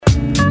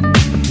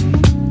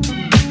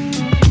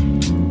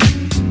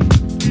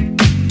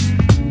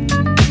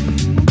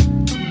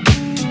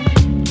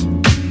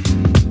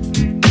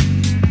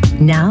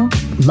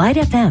Light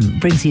FM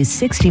brings you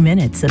 60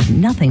 minutes of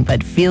nothing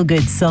but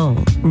feel-good soul.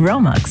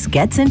 Romex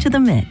gets into the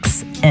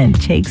mix and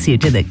takes you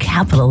to the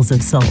capitals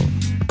of soul.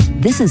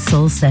 This is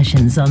Soul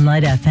Sessions on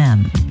Light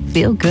FM.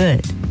 Feel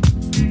good.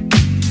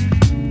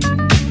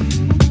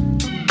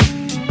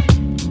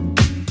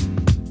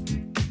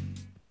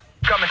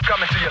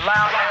 Coming to you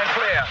loud and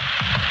clear.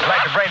 I'd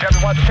like to bring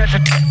everyone's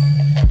attention.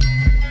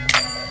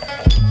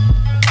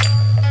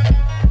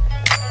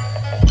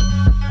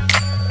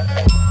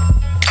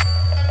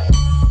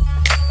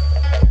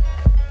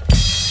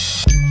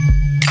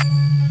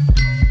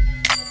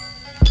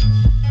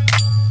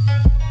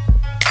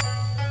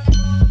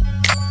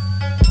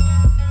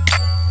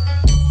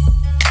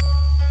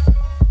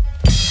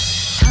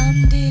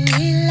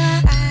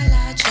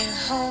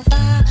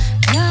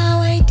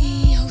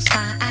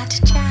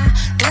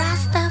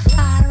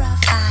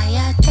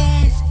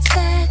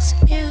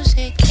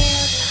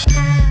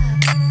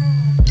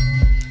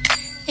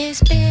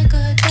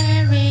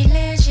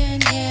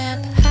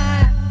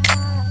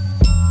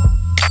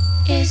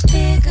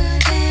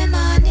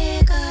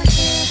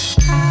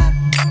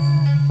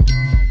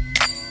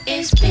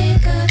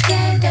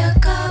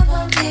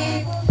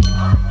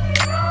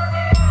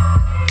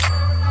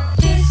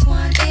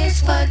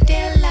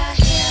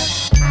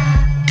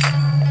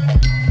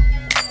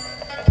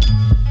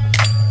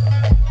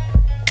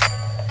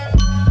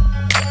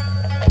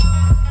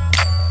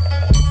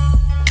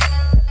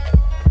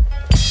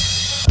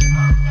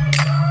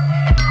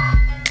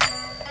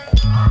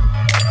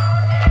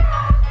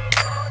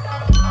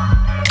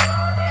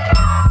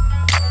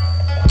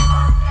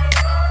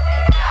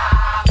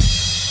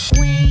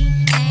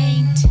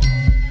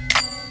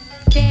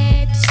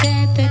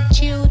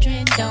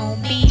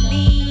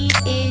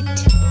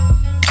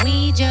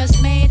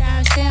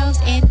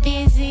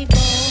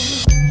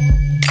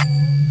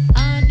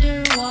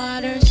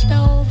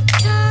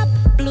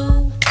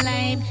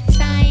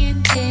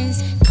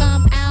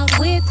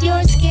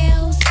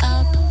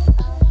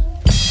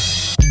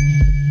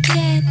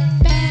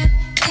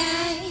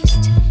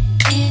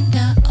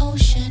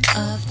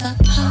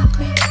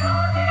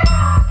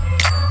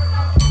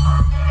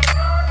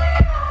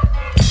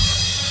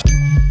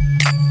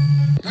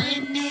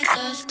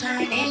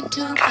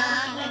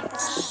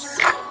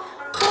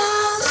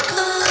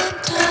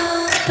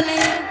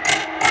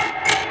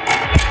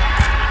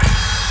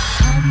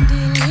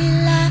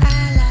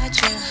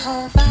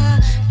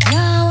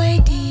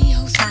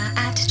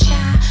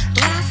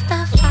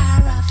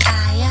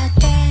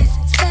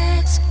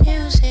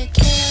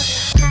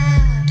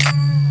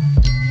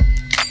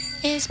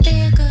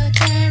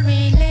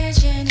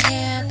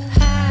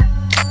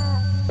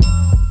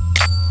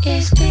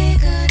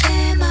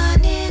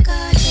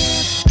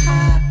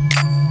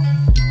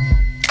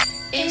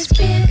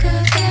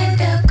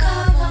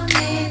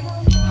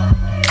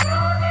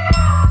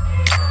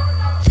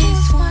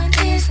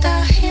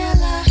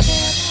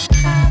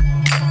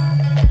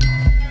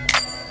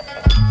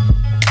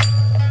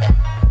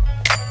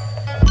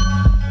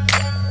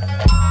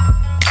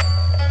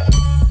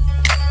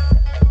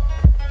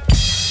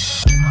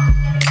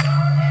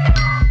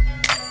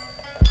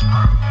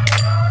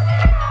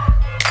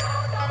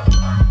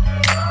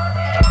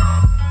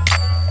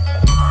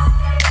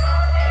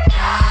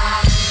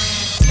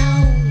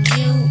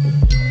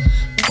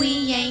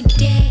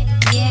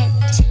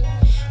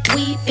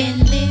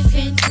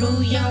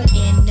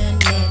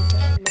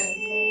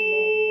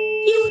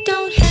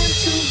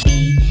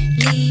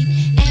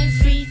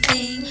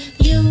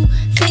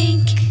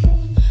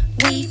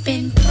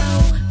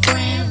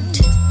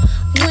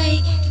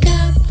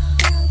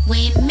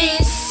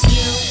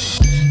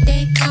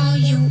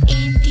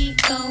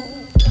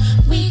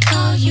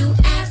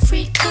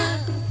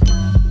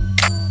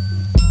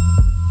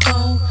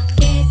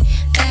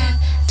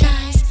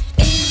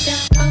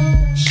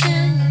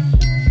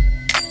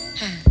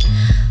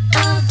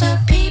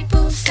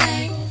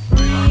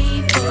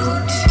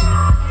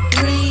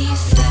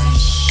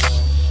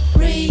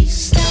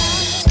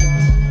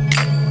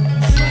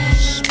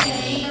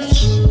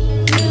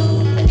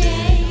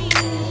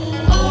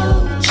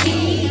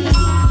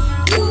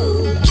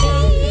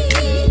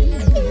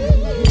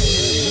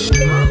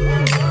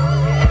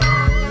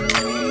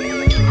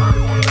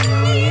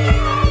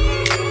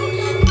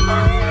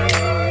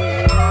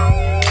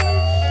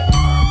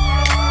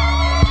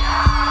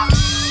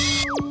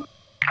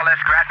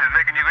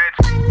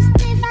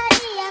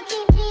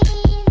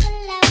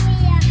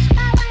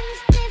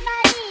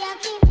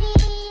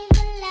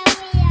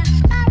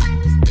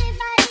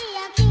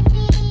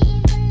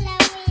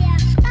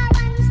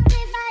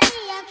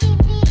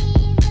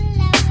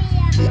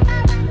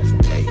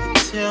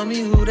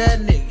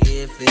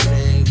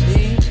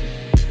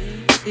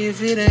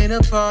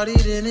 Party,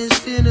 then it's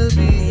finna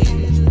be.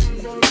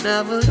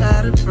 Never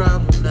had a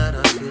problem that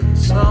I couldn't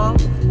solve.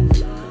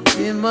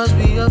 It must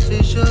be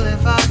official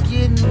if I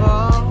get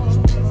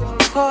involved.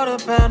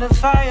 Quarter pound of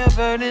fire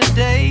burning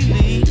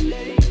daily.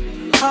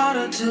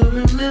 Harder to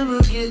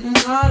remember, getting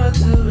harder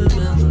to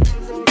remember.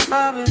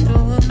 I've been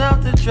through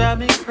enough to drive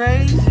me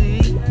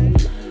crazy.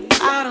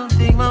 I don't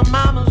think my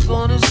mama's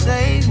gonna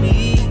save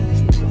me.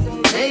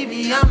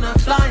 Maybe I'm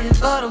not flying,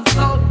 but I'm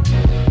floating.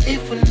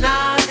 If we're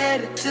not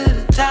headed to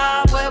the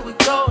top, where we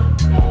going?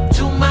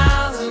 2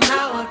 miles an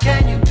hour,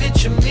 can you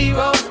picture me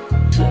rolling?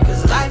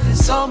 Cause life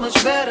is so much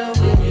better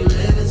when you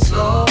live in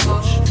slow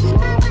motion.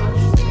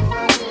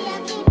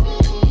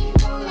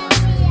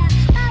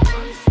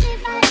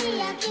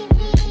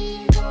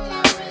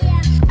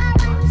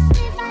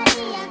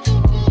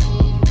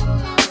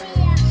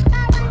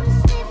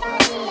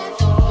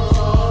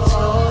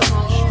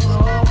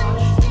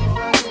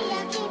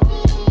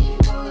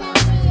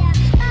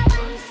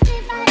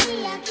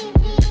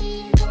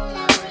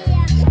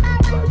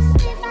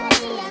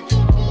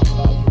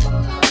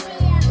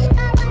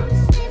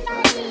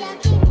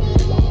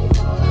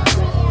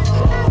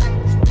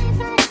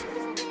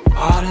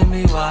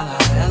 While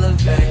I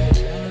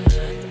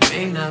elevate,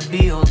 may not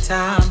be on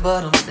time,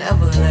 but I'm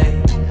never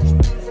late.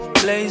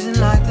 Blazing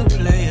like the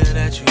player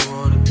that you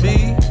wanna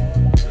be.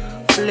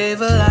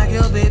 Flavor like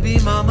your baby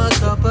mama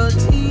cup of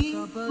tea.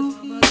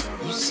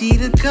 You see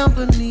the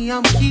company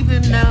I'm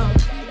keeping now.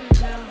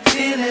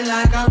 Feeling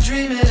like I'm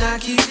dreaming, I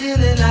keep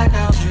feeling like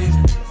I'm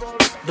dreaming.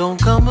 Don't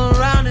come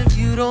around if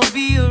you don't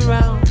be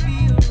around.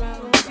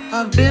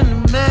 I've been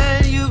the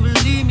man, you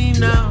believe me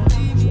now.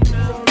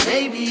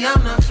 Maybe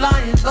I'm not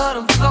flying, but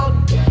I'm floating.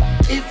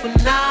 If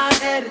we're not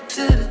headed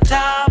to the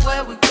top,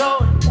 where we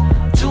going?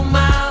 2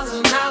 miles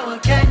an hour,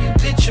 can you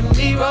picture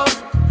me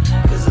rolling?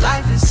 Cause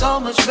life is so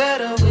much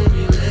better when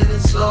you live in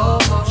slow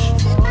motion.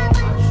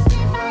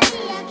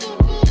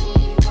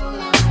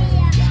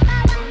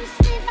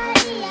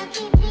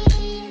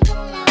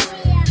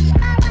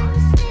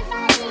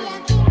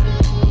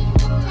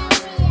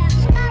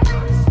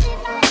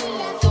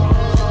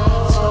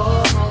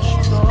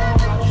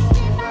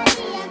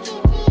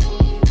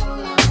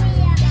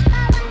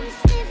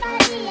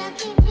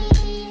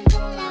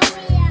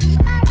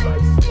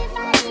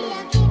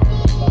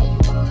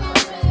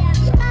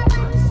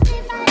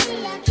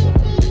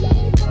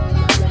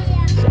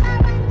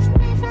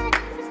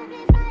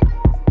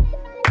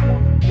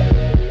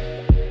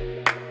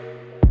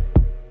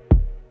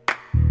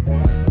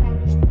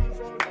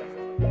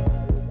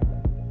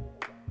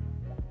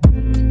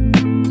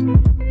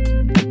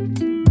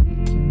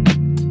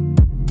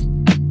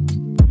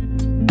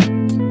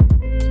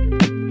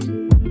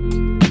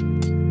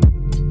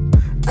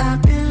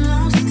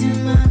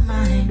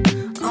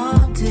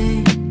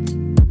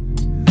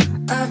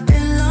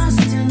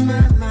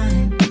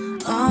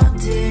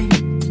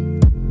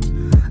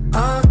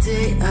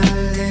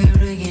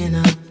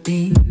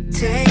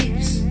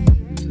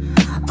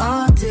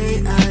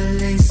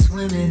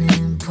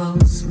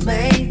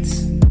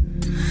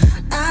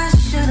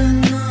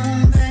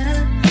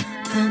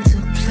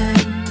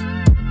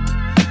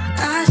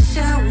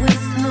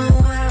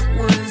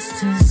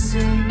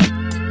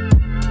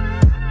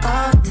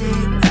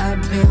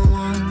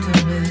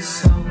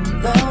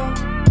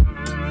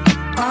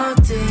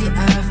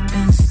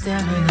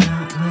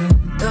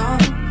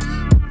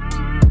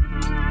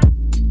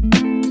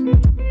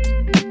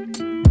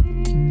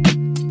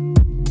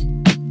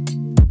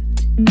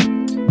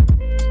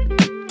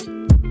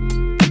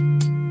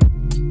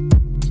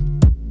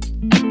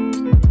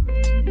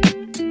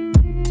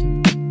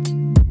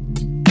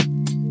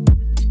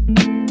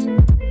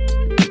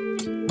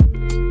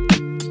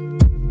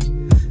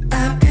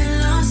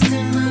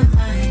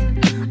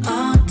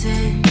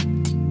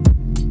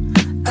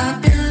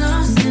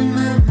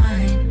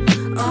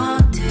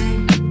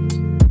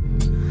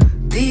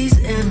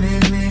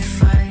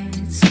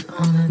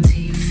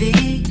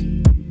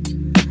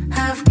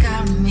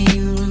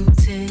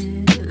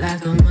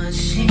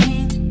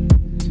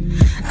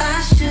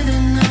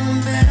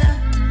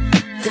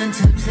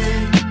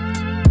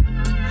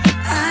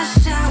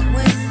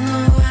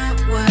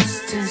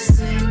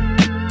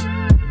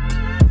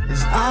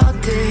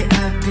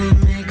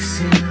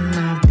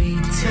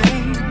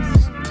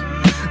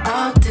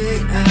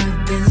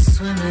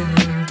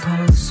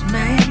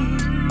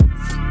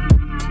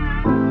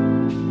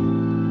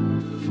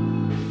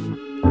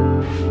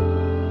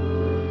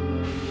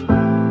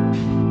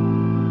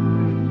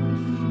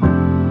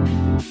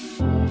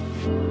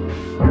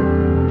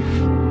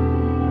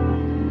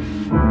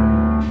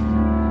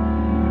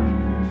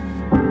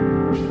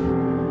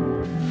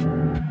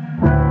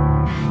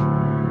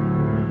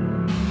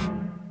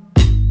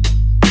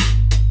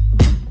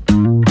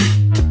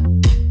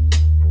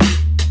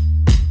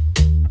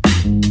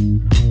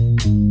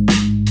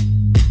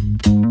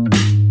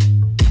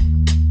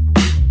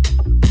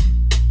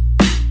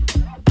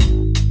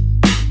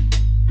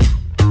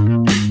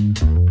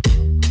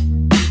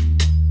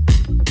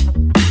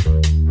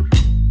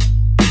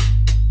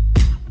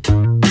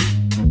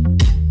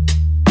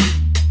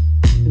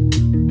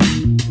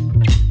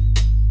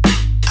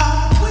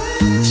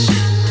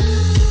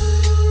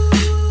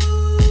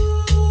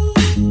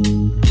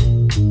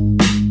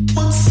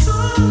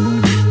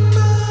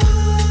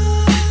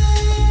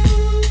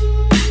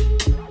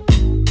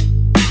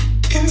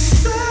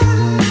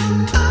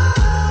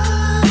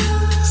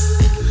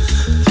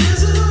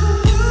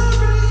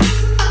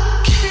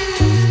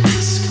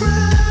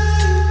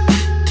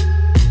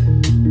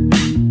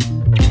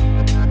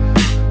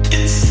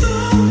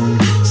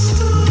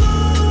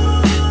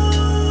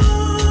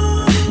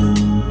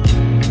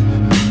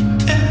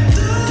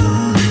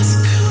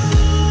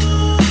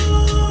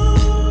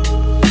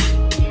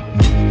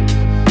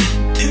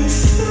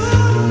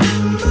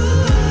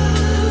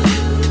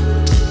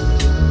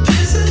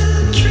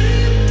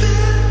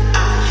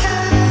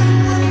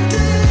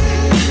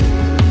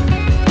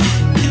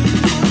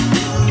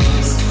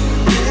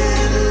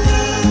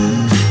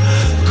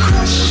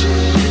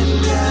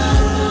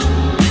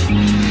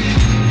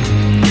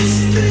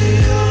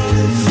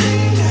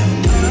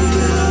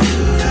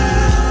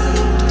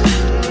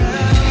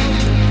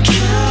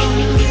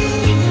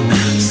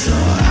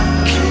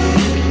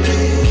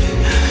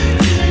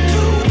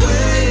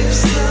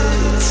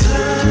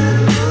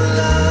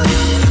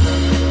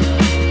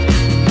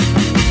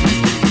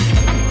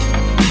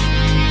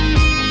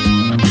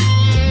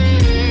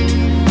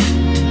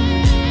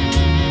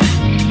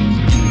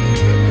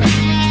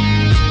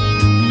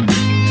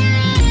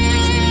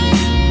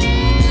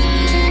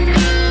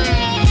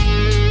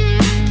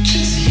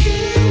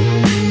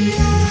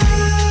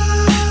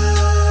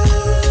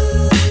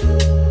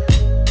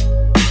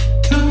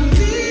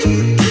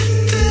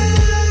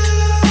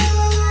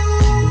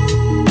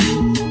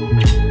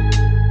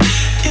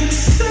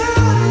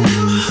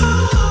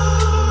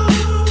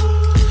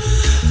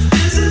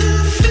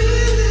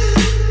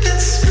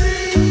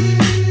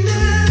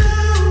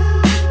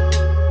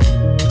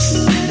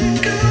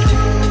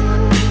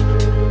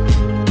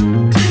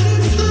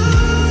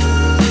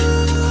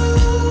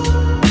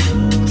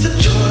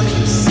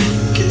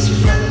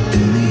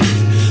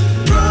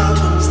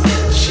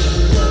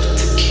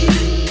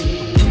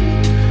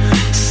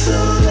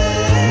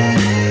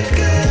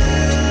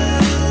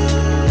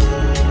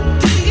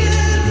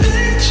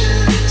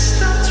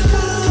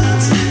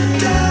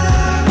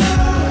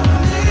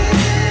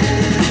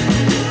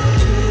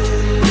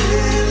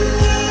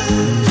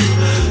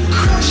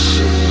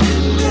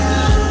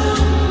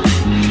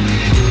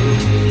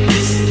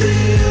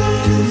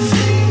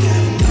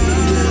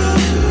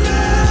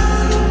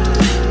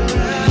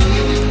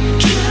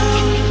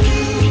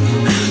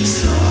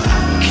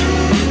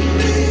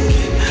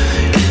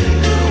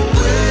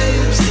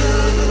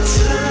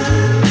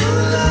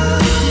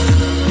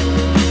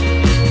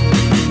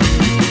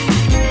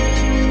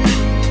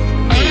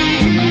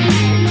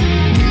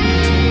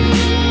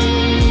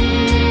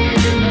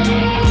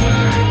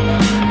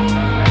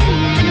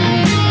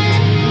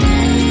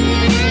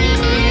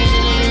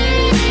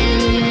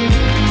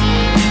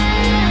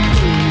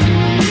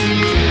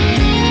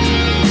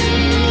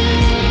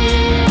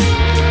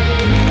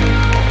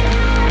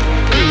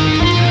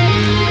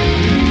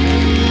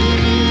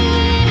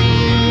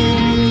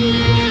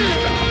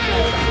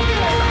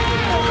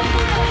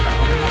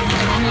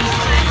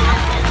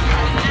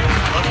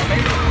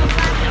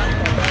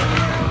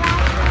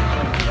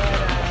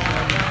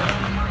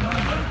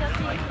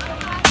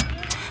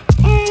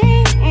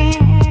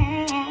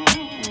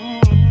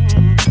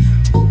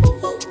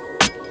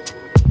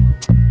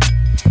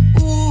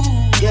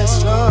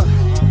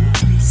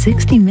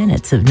 60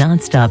 minutes of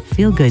nonstop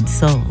feel-good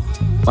soul.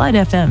 Light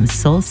FM's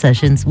Soul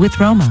Sessions with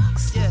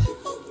Romax. Yeah.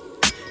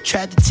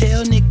 Tried to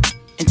tell Nick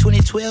in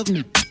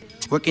 2012,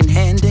 working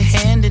hand to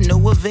hand and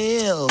no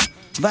avail.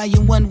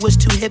 Volume 1 was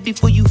too heavy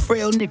for you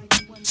frail Nick.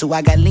 So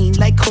I got lean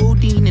like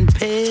codeine and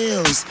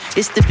pills.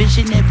 It's the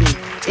visionary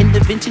in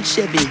the vintage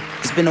Chevy.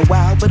 It's been a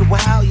while, but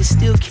wow, you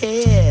still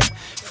care.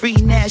 Free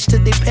Nash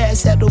till they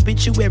pass out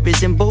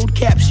obituaries in bold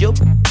caps. Yo,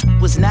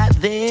 was not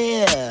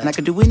there. And I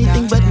could do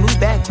anything but move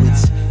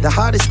backwards. The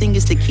hardest thing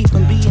is to keep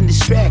from being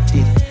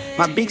distracted.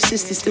 My big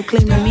sister still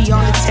claiming me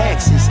on the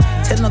taxes.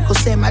 Tell Uncle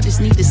Sam I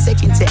just need a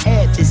second to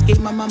add this. Gave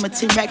my mama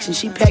 10 racks and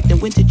she packed and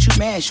went to chew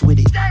mash with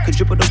it. Could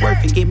triple the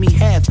worth and gave me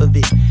half of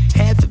it.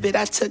 Half of it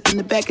I tucked in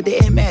the back of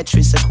the air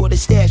mattress. A quarter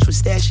stash was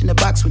stashed in the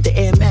box with the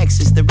Air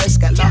Maxes. The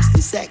rest got lost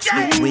in sacks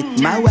with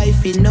my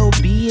wife in no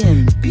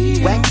BM.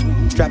 Whack,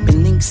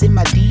 dropping links in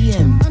my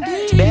DM.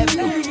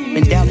 Bathroom,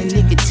 been down in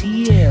nigga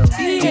TL.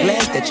 I'm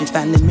glad that you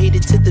finally made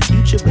it to the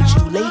future, but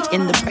you late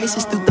and the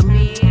prices through the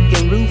roof.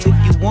 If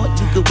you want,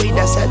 you could wait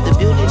outside the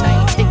building.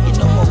 I ain't taking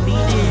no more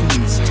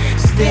meetings.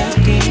 Step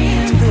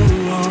in the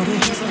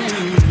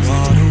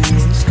water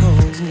was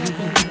cold.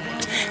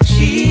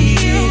 She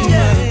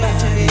my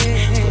body,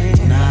 but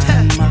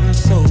not my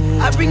soul.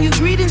 I bring you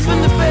greetings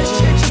from the First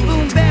Church of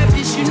Boone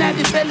Baptist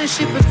United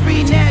Fellowship of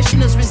Free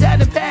Nationals.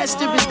 Residing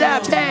pastor is Die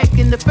Pack,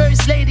 and the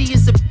First Lady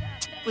is a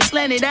with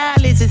slanted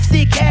eyelids and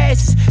thick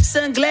asses,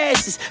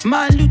 sunglasses.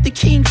 Martin Luther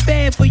King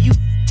fan for you.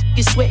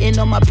 You're sweating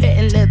on my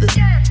patent leather.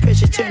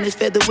 Pressure turn his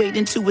featherweight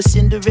into a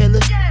Cinderella.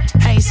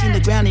 I ain't seen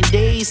the ground in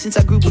days since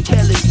I grew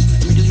propellers.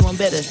 Let me do you one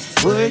better.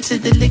 Word to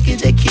the liquor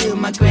that killed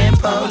my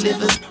grandpa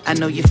liver. I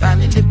know you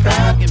finally live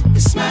proud and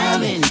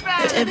smiling.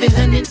 For every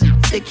hundred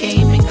that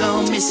came and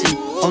gone missing,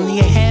 only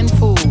a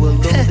handful will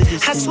go the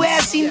distance. I swear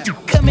I seen you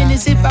coming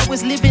as if I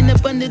was living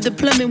up under the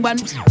plumbing while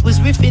was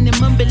riffing and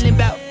mumbling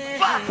about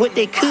what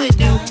they could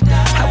do.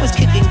 I was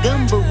kicking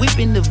gumbo,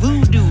 whipping the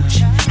voodoo.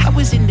 I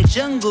was in the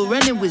jungle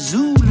running with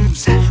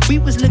Zulus. We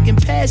was looking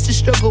past the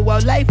struggle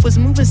while life was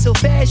moving so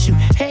fast. You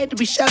had to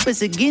be sharp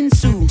as a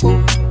Ginsu.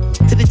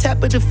 To the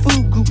top of the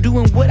food group,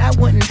 doing what I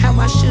want and how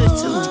I should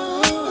too.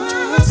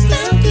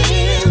 Stepped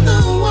in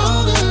the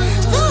water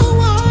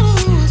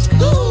was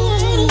cold.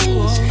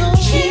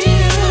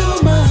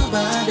 Chill my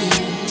body,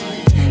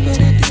 but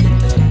it didn't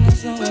tell me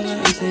so.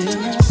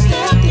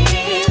 Stepped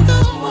in the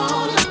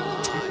water.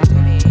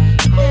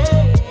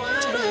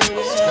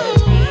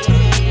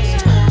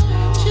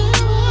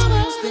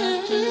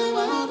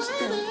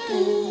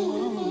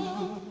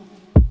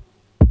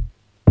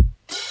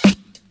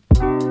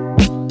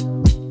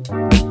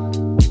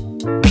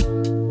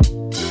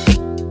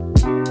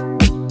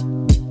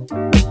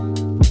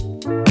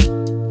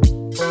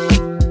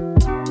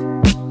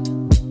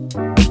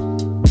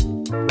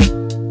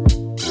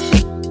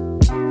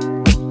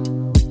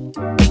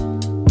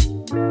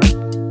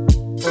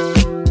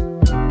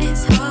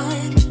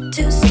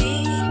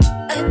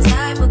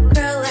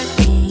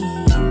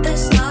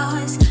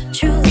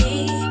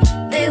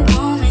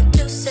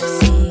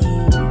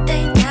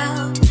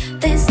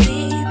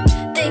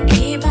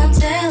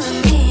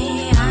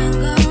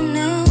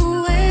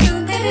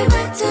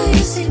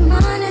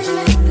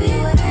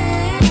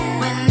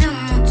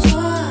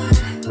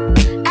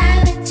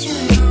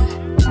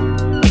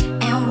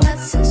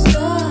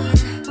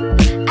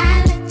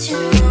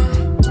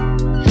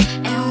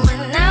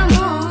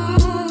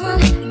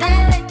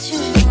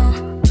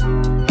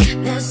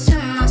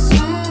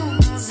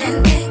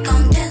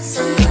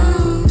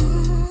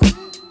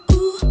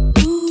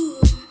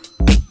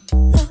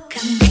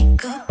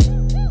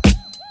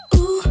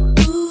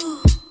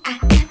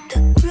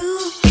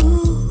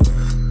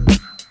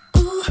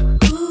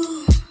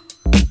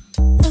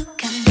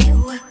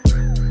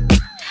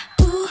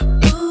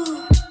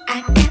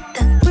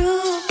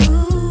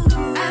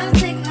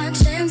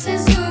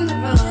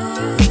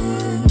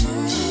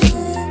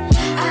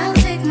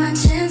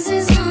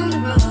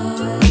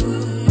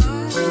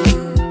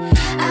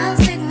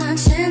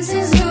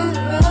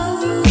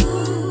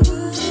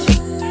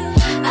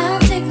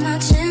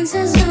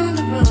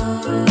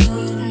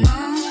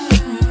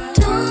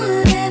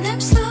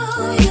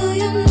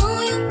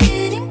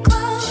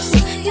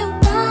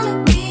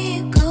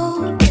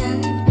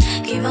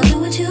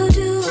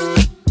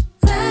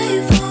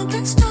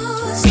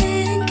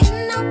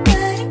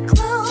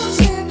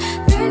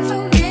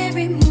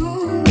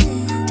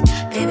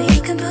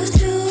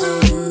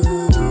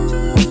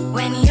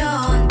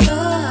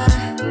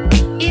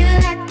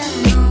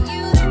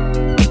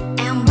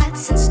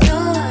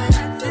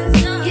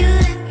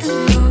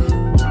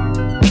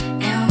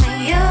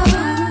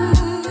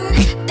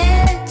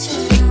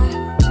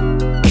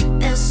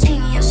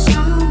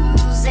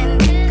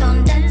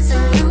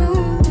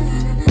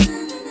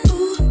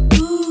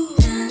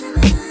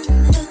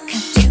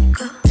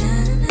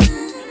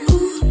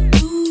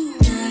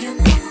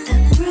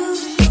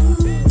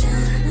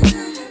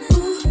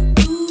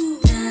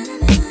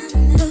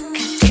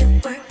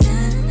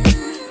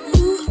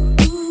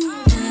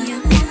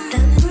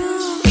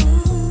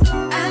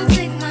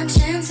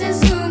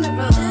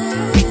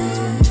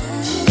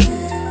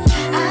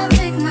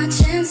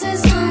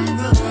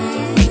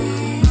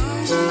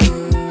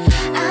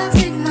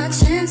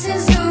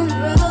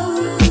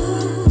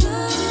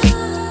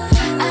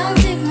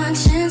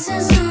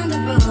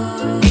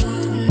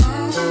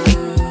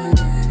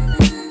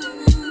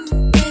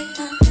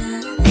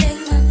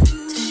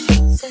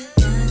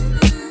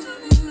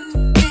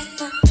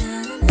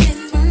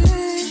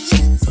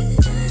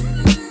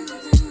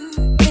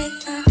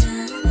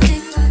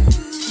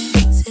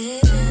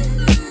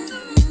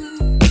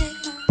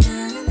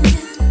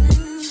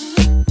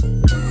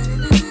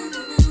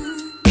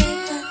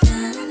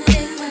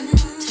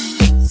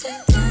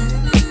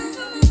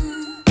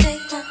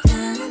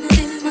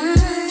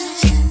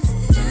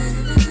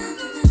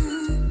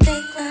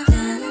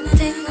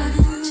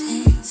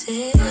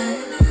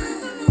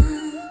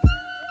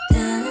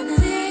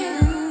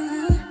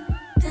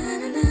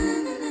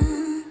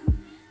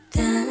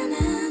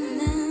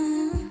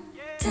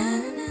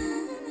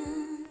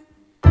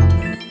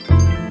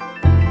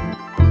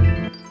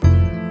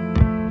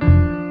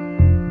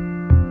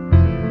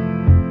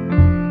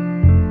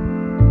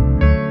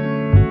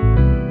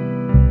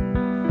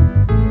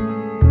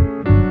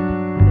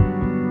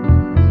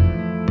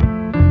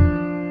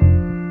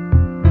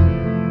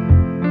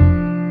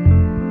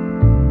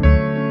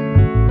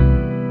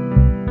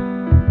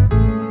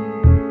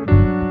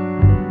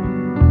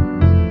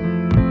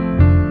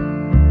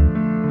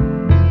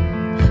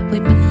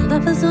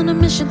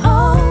 mission.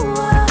 Oh,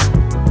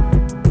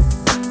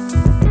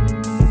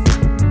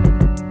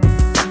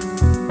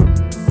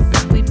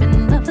 we've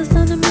been lovers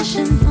on a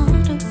mission all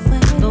the way.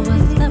 But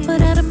what's left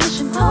without a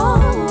mission? Oh,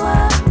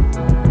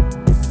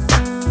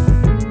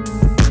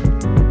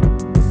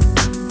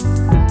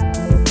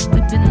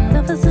 we've been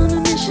lovers on a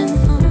mission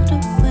all the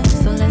way.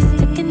 So let's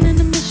take it in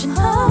a mission.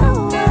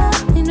 Oh,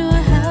 you know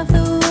I have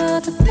the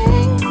world to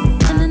think,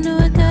 and I know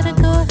I gotta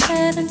go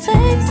ahead and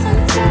take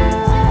some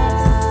time.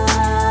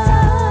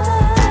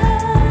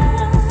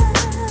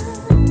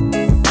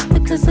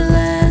 Because the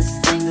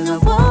last thing I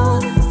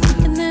want is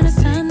thinking that it's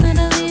time that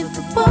I leave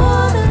the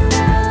borderline.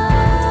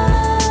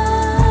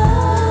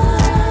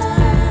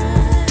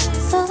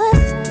 So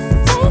let's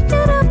take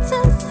it up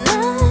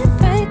tonight,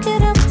 break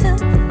it up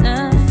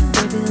tonight,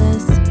 baby.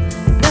 Let's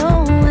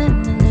go in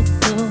and let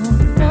go,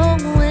 go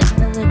in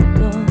and let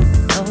go.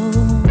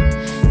 Oh,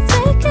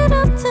 take it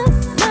up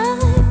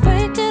tonight,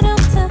 break it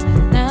up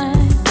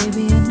tonight,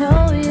 baby. I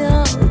know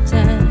you're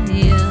tired,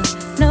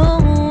 no,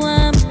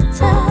 I'm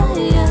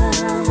tired.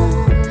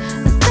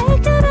 Let's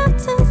take it up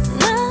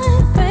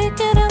tonight, break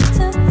it up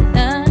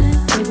tonight,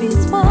 baby.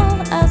 It's war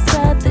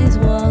outside these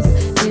walls,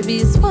 baby.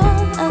 It's war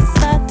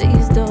outside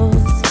these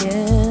doors,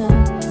 yeah.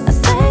 I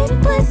say the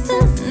place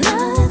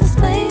tonight, this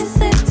place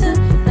safe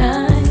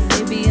tonight,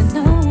 baby. I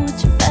know what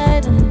you're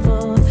fighting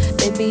for,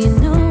 baby. You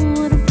know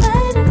what I'm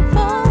fighting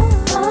for.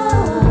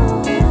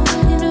 Oh,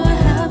 you know I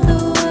have the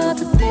world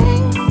to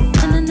think,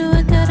 and I know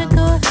I gotta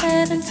go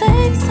ahead and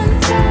take some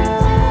time.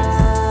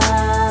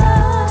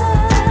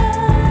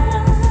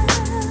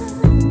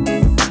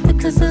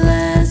 Because the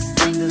last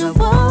thing I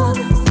want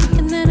is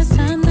thinking that it's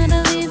time that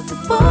I leave the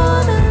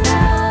borderline.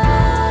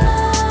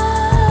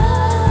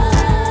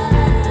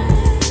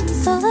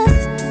 So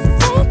let's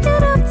take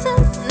it up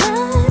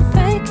tonight,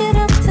 break it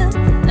up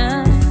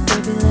tonight,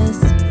 baby.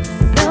 Let's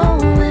go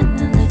in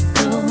and let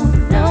go,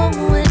 go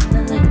in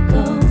and let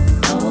go.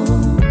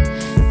 Oh,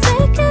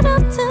 take it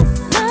up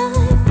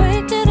tonight,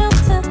 break it up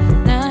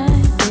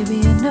tonight, baby.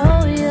 I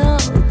know you're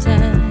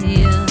tired,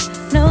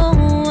 no,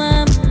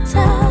 I'm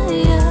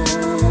tired.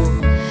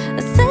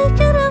 Let's take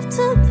it up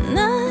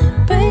tonight,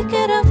 break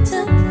it up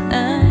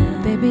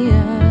tonight, baby.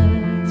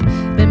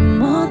 I've been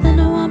more than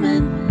a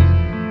woman.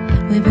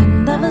 We've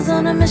been lovers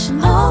on a mission.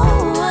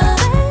 Oh,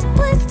 safe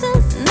place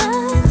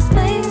tonight, this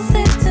place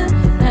safe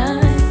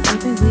tonight,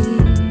 baby.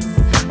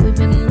 We've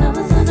been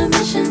lovers on a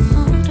mission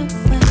all the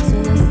way. So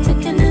let's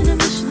take it in a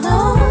mission.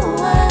 Oh,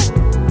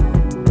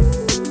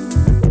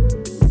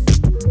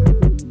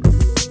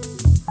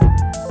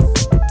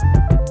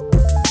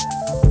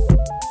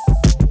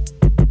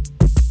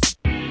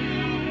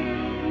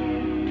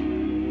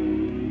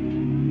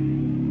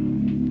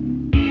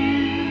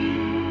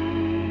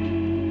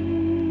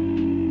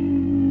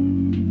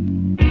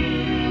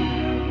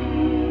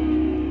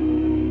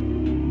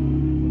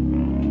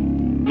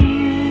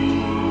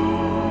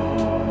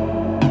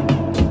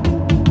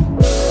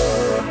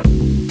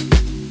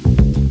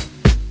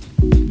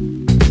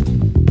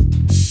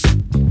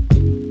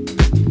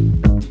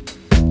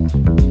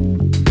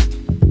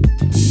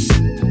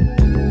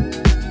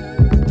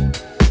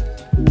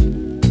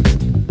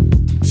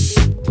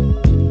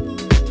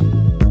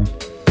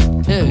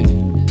 Hey,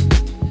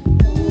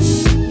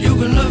 you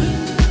can love it,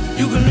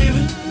 you can leave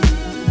it.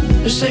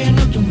 This ain't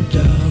nothing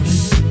without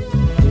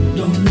it.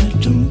 Don't let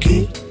them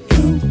keep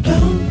you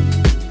down.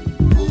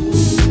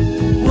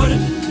 What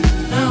if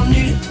I don't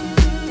need it?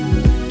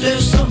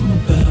 There's something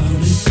about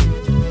it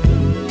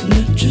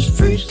that just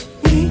freaks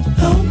me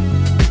out.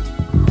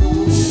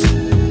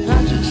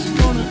 I just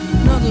want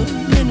another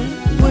minute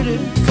with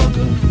it. Fuck a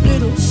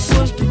little,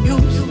 what's the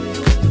use?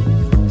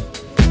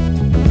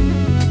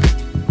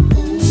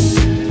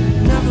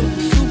 Never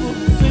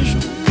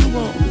superficial, you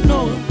won't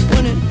know it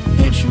when it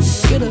hits you.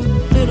 Get a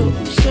little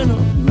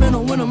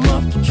sentimental when I'm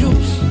off the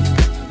juice.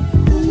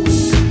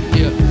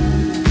 Yeah,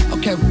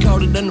 okay, we're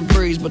colder than the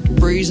breeze, but the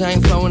breeze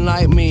ain't flowing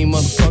like me,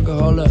 motherfucker,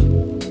 hold up.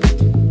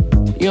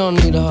 You don't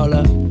need to hold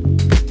up.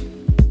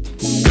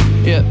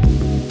 Yeah,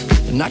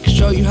 and I can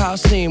show you how I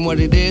seem, what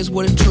it is,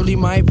 what it truly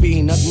might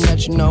be, nothing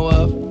that you know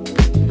of.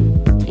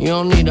 You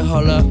don't need to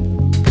hold up.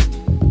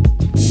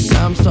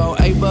 I'm so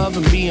above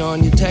and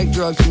beyond. You take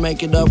drugs to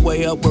make it up,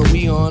 way up where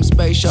we on.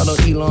 Space shuttle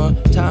Elon.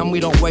 Time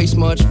we don't waste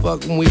much.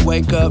 Fuck when we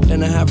wake up,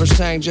 then I have her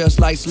sang just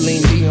like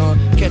Celine Dion.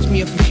 Catch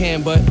me if you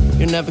can, but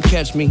you'll never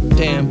catch me.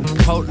 Damn.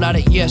 Whole lot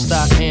of yes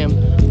I am.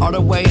 All the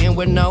way in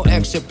with no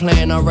exit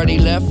plan. Already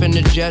left and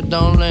the jet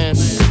don't land.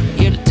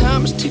 Yeah, the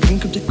time is ticking.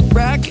 Come take a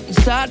ride, get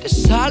inside. This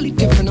is highly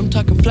different. I'm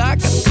talking fly,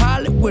 got a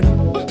pilot with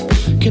him.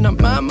 Can I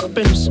mind my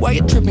business? Why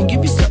you tripping?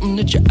 Give you something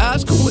that your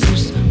eyes can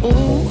witness.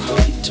 Ooh,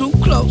 you're too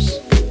close.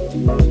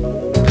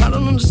 I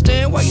don't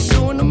understand why you're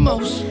doing the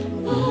most.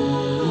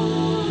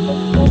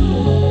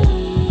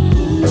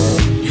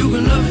 You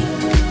can love it,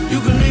 you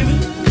can leave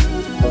it.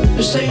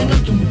 This ain't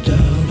nothing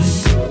without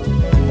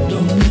it.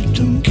 Don't let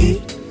them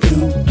keep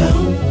you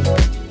down.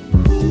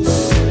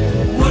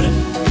 What if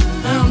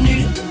I don't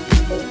need it?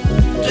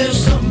 There's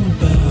something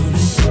about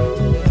it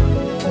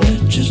that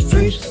just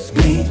freaks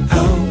me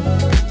out.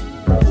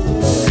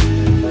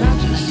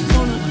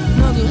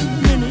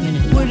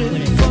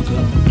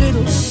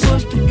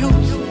 the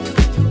use?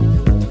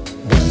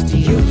 What's the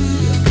use?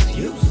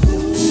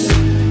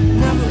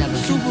 Never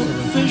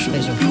superficial.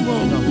 You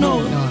won't know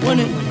it when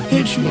it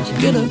hits you.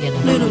 Get a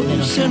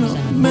little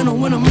sentimental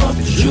when I'm off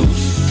the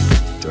juice.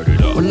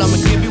 Well, I'ma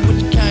give you what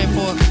you came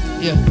for.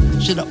 Yeah,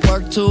 shit, I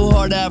work too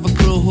hard to have a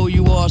clue who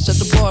you are. Set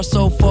the bar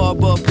so far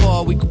above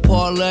par. We could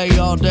parlay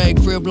all day,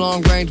 crib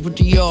long range with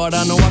the yard.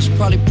 I know I should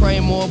probably pray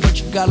more, but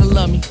you gotta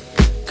love me.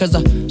 Cause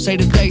I say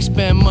that they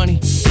spend money.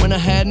 When I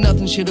had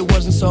nothing, shit, it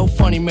wasn't so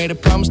funny. Made a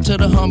promise to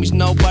the homies,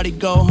 nobody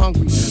go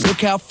hungry.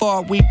 Look how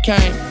far we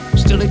came.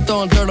 Still they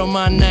throwing dirt on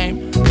my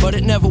name, but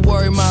it never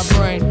worried my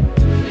brain.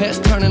 Heads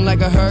turning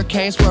like a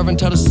hurricane, swerving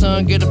till the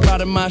sun get up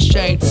out of my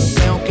shade.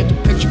 They don't get the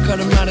picture, cut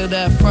them out of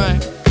that frame.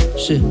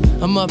 Shit,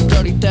 I'm up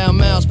 30,000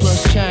 miles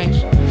plus change.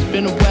 It's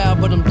been a while,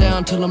 but I'm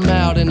down till I'm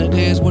out. And it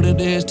is what it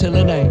is till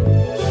it ain't.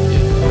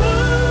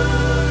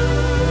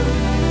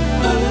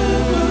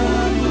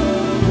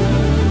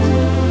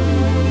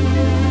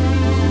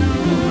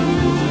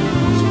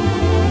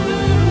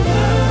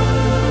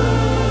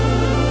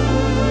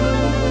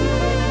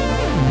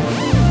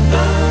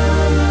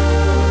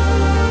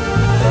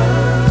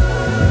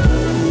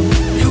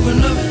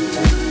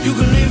 You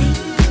can leave it.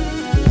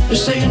 They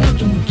say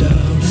nothing without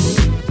it.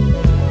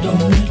 Don't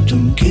let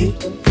them keep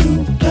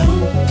you down.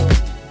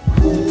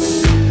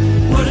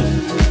 What if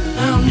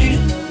I don't need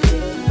it?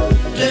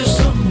 There's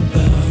something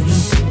about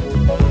it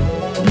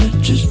that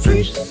just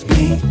freezes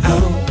me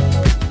out.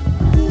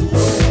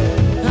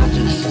 I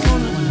just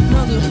want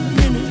another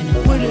minute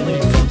with it.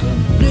 Fuck a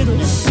little.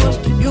 What's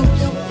the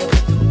use?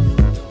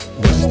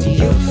 What's the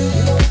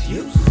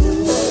use?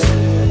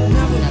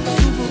 Never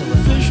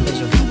superficial.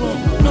 You won't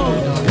know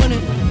when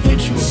it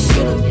hits you.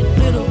 Get a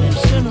little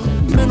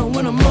sentimental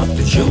when I'm off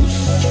the juice.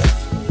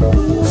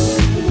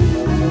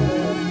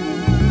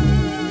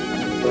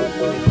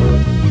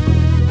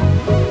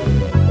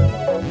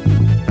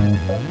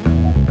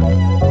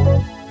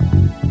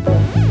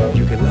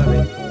 You can love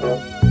it.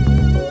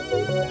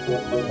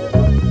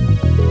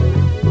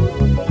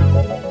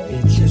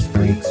 It just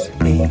freaks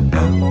me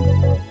out.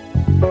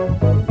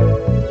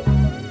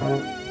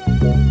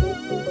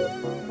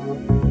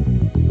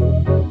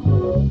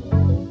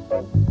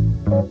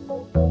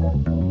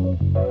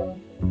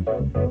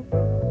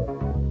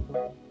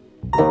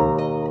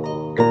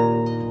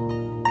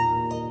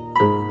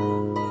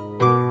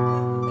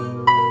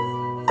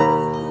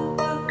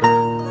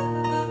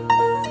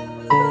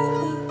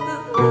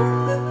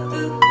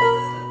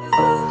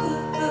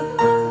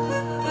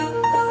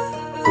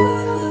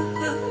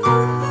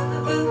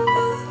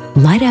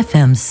 Light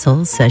FM's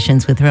Soul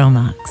Sessions with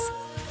Romax.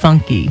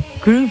 Funky,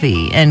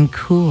 groovy, and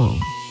cool.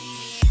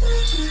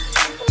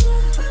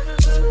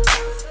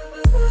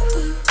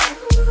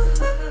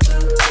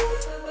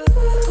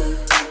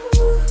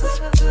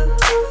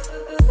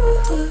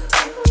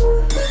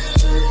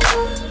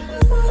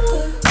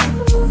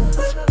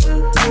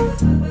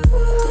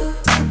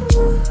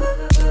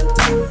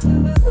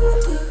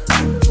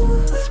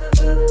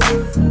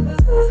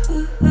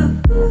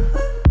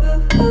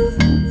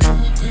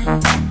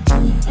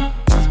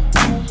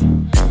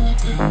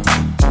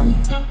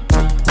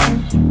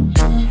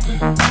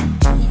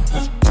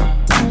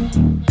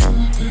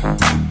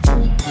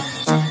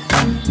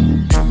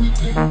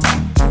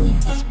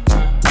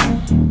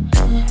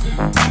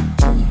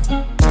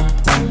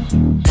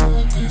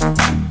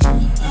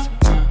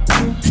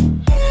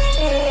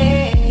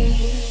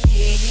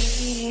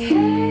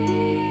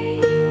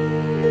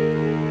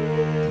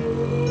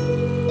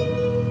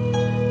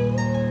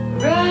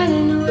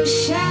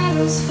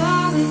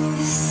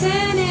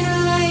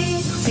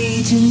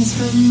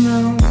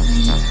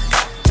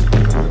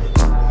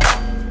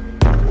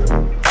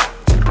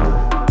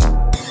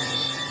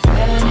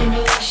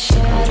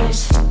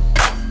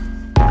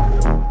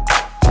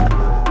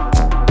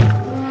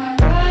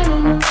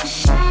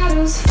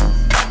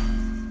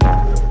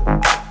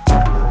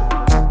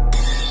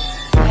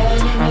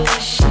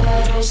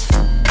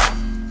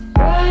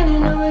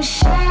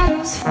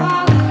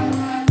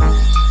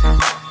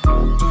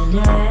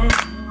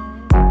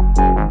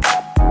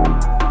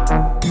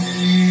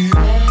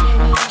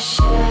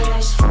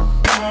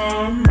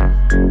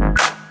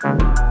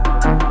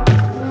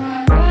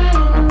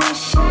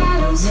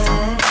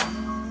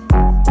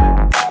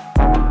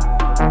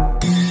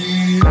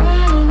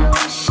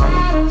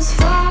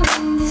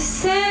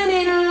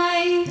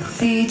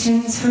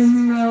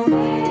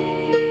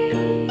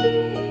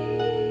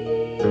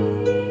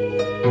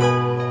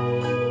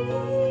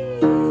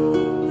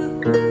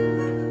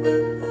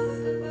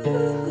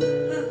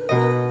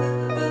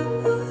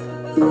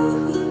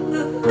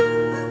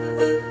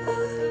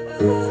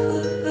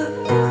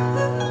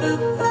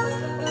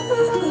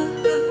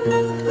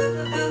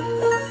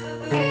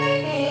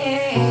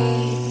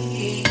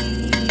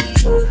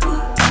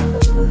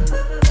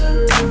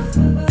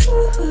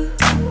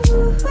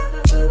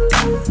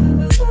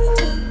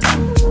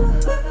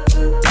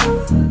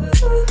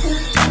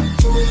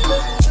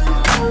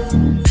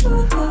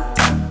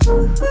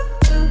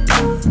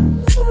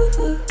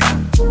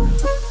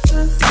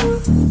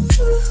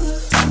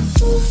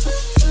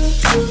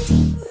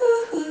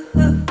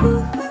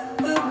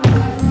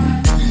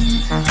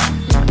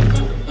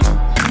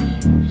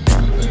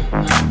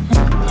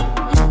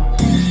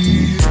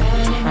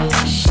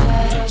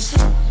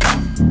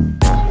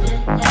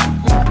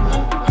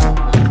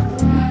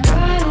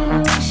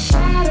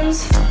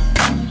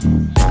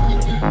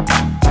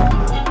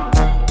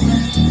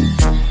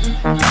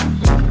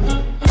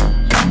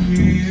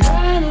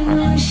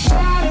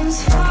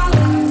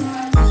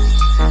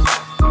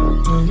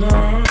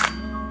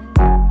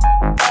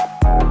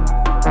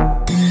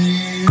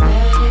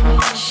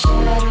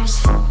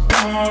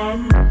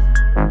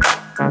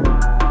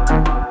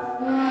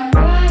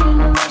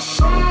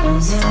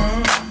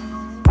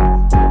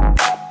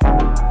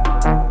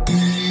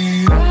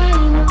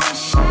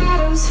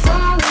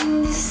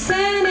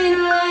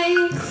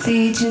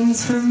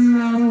 songs from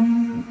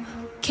Rome.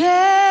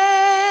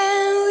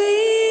 Can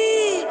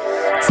we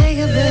take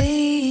a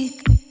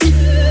break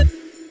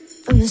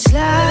from this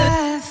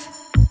life?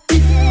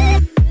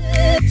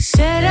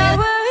 Set our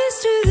worries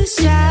to the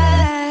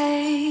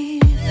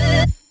side.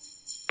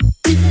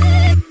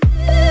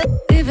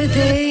 Live a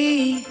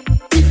day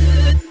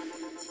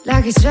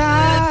like it's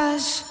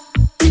ours.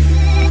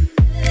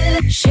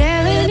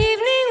 Share an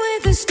evening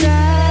with the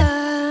stars.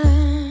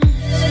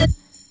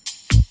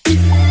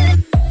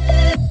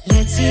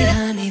 Let's eat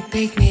honey,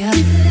 pick me up.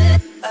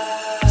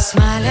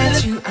 Smile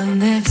at you, I'll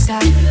never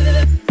stop.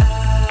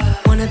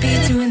 Wanna be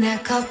doing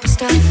that couple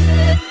stuff.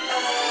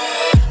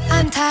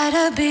 I'm tired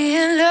of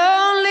being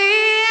lonely.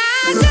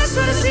 I just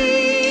wanna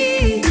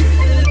see.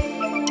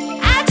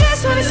 I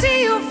just wanna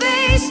see your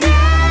face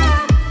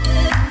now.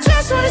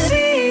 Just wanna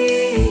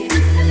see.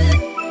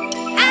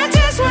 I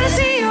just wanna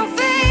see your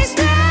face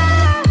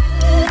now.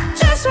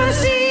 Just wanna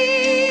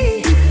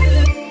see.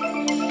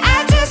 I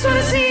just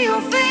wanna see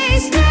your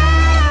face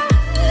now.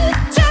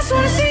 Just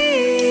wanna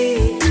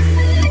see.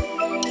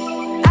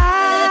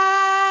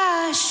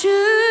 I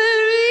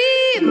should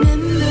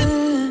remember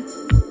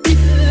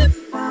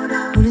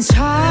when it's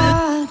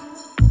hard.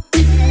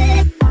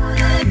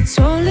 It's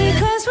only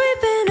 'cause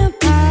we've been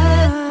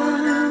apart.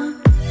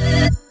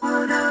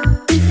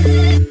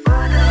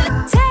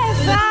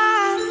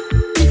 Terrified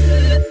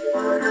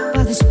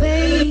by the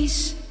space.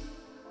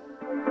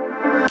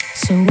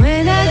 So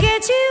when I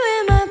get you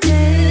in my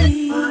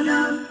place,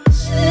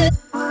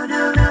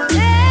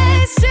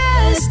 let's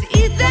just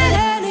eat that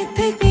honey,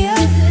 pick me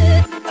up.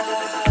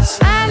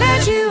 Smile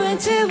at you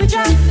until we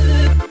drop.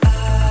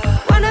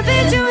 Wanna be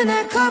doing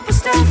that couple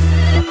stuff.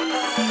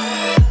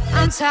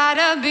 I'm tired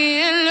of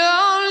being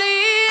lonely.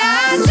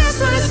 I just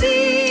wanna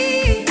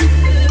see.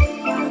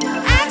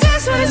 I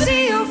just wanna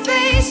see your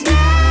face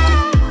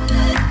now.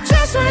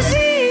 Just wanna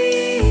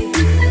see.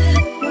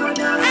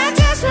 I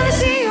just wanna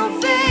see your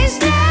face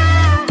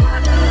now.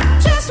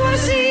 Just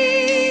wanna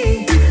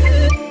see.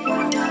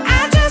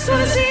 I just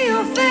wanna see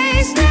your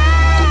face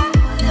now.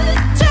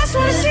 Just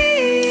wanna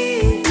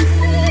see.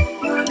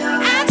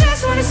 I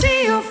just wanna see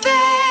your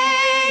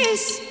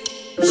face.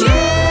 You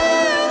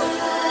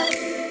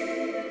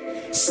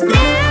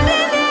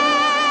standing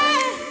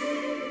there,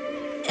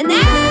 and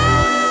I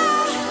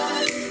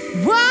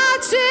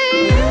watching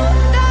you,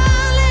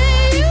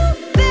 darling. You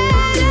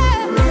better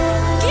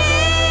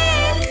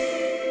get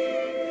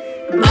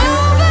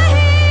over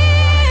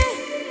here.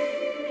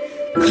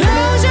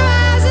 Close your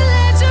eyes and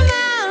let your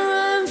mind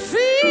run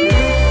free.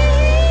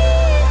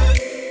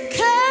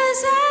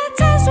 'Cause I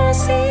just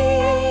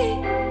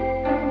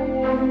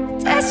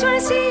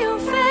wanna see your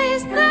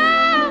face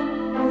now.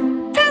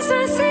 Just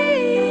wanna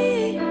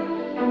see.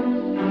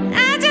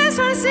 I just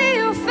wanna see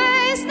your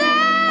face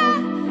now.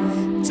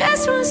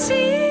 Just wanna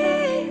see.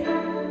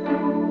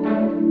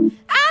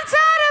 I'm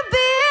tired of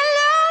being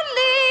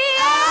lonely.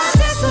 I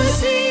just wanna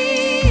see.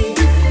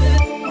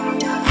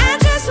 I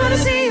just wanna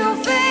see your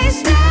face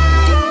now.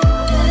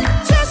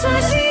 Just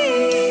wanna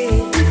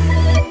see.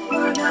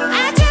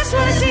 I just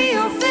wanna see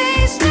your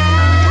face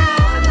now.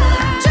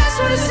 Just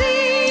wanna see.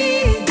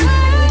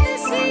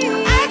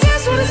 I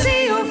just wanna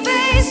see your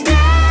face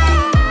now.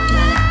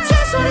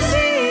 Just wanna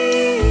see.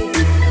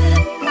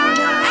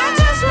 I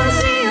just wanna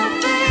see your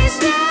face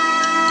now.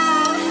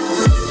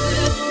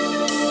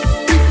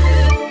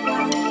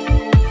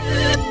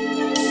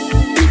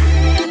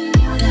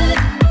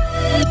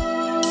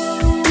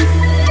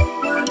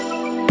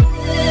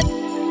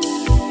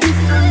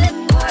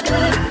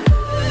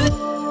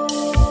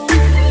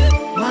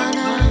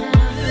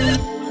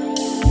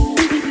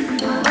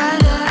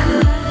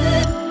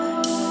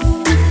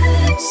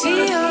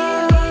 See your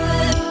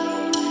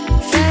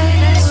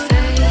face,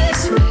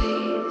 face,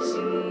 face.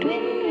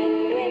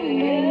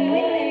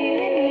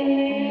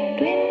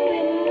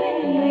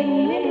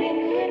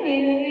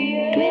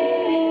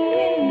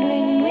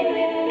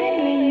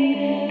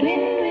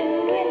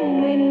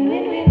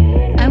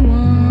 I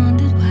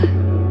wondered why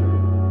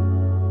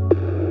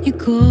you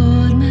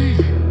caught my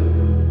eye.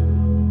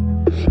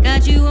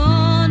 Got you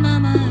on my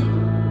mind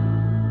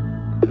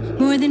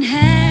more than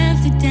half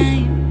the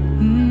time.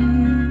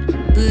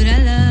 But I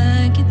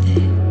like it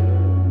there.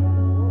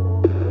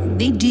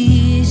 They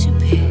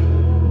disappear.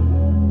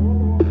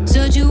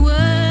 Such a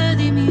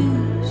worthy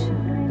muse.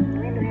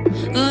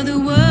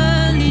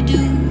 Otherworldly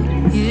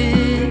dude,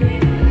 yeah.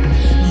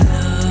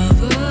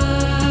 Lover,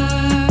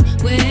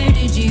 where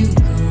did you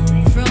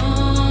come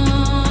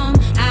from?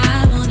 I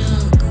wanna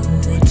go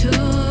to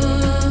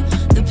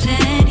the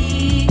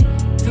planet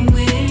from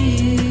where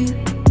you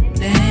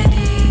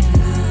landed.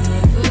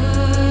 Lover,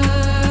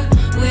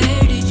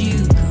 where did you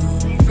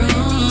come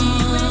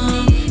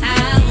from? I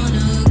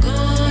wanna go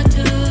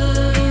to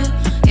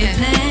the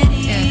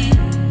planet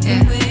from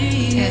where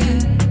you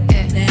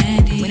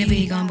landed. Whenever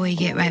you gone, boy, you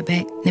get right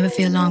back. Never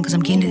feel long, cause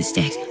I'm getting to the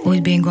stacks.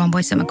 Always being grown,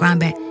 boy, set my grind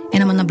back.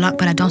 And I'm on the block,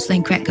 but I don't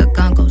sling crack. A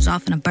gun goes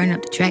off and I'm burning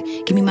up the track.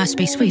 Give me my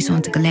space, space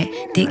on to collect.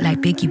 Dick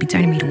like Big, you be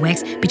turning me to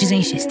wax. Bitches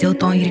ain't shit, still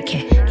throwing you the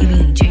cat. You be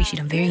eating cherry shit,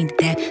 I'm very into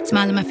that.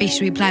 Smile in my face,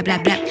 you reply, blah,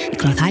 blah. The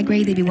cloth high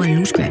grade, they be wanting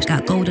loose scraps.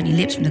 Got gold on your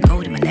lips from the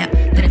gold in my lap.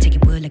 Let I take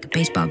your wood like a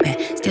baseball bat.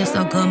 Still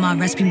so good, my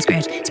recipe from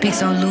scratch. Speak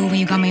so low when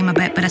you got me in my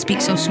back, but I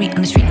speak so sweet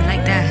on the street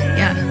like that,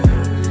 yeah.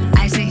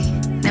 I say,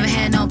 never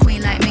had no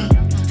queen like me.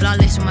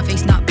 Flawless with my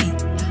face not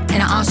beat.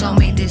 And I also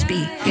made this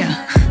beat,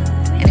 yeah.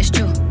 And it's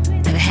true,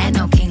 never had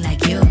no king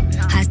like you.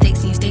 High stakes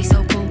and you stay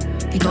so cool.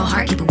 You go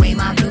hard, keep away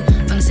my blue.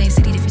 From the same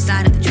city, different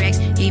side of the tracks.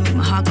 Yeah, you make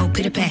my heart go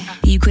pitter-pat.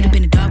 Yeah, you could have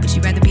been a dog, but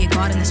you'd rather be a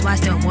garden. That's why I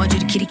still award you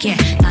the kitty cat.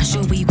 Not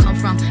sure where you come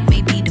from.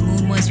 Maybe the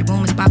moon was your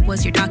room, and Spock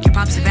was your dock. Your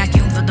pop's a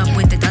vacuum filled up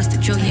with the dust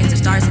of trillions of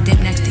stars that dip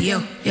next to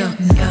you. Yeah,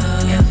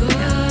 yeah, yeah,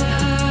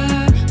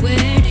 yeah.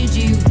 Where did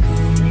you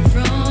come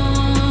from?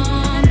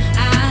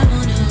 I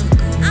wanna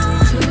go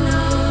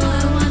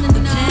to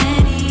the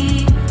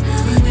planet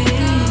where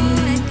you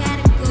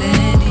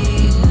let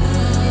it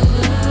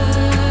love.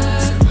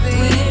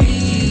 Where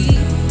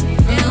you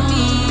from?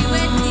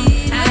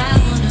 I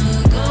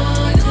wanna go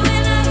to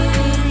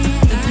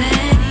the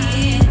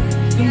planet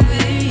from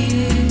where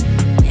you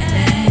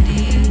let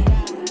it.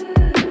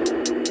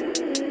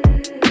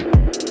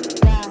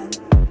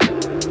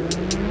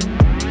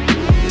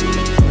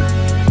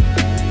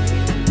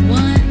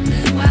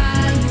 Wonder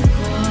why you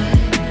called.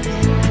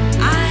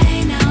 I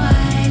know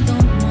I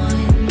don't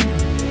want.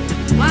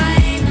 Why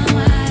now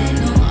I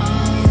know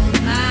all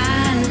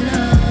my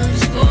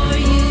love's for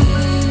you.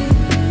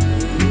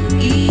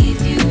 If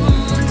you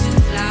want to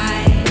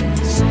fly,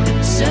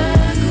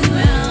 circle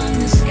around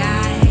the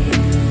sky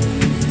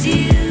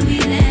till we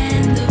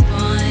land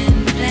upon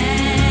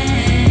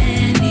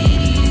planet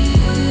you.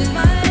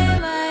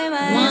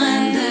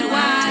 Wondered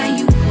why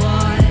you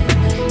called.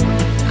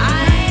 I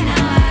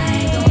know I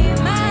don't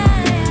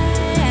mind.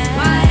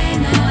 Why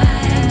now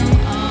I know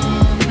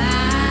all my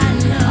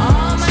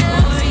love's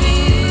for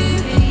you.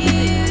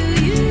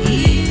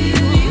 If you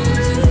want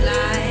to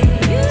fly,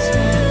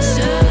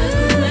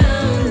 circle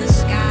around the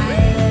sky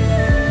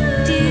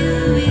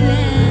till we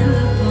land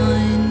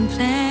upon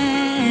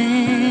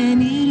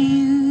planet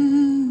you.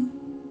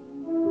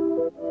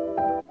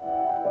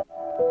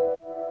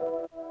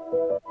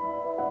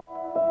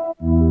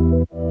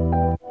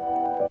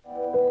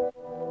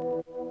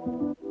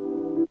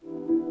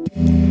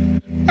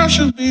 I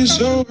should be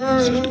so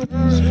hurt,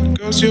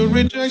 cause your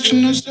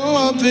rejection is so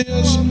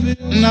obvious.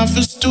 And I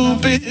feel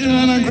stupid,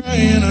 and I cry,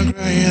 and I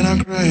cry, and I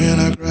cry,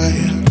 and I cry.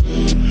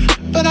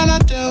 But then I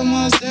tell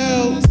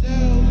myself,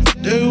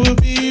 that will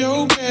be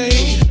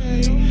okay.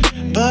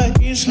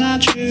 But it's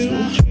not true,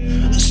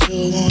 I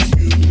still want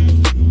you.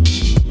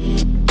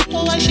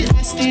 Why should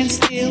I stand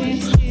still?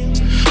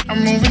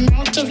 I'm moving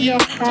out of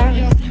your heart.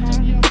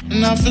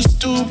 And I feel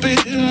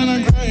stupid, and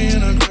I cry,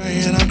 and I cry,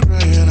 and I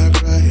cry, and I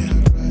cry.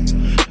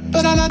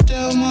 But then I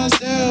tell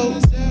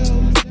myself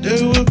that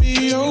we'll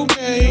be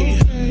okay.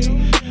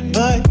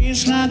 But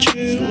it's not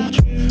true, I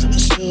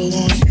still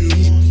want you.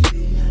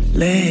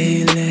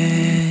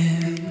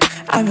 Lately,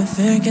 I've been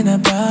thinking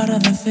about all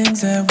the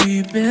things that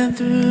we've been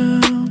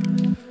through.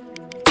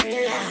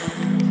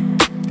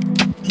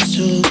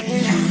 So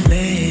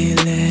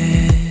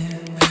Lately,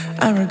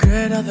 I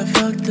regret all the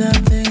fucked up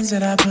things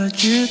that I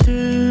put you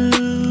through.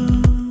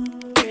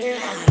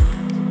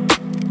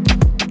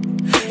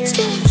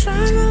 Still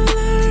trying to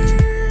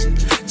learn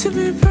to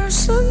be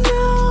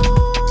personal.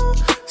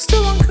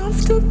 Still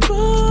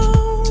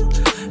uncomfortable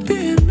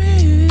being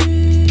me.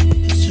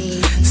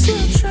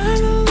 Still trying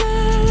to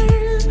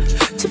learn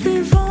to be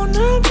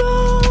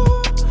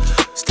vulnerable.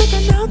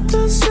 Stepping out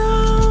the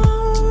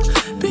zone,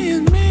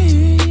 being me.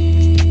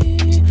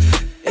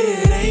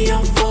 It ain't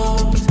your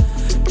fault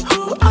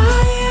who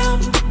I am.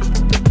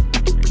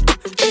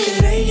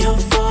 It ain't your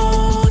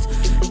fault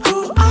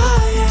who I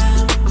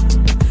am.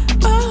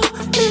 Oh,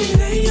 it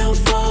ain't your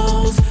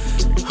fault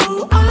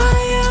who I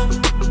am.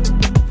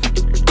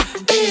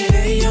 It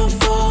ain't your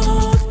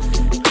fault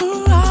who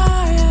I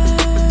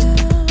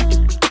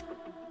am.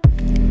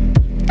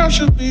 I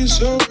should be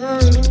so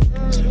hurt,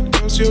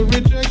 cause your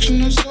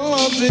rejection is so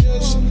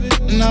obvious.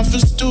 And I feel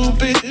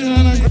stupid,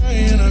 and I cry,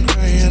 and I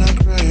cry, and I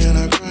cry, and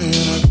I cry,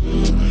 and I cry.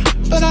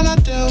 But then I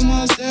tell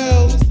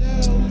myself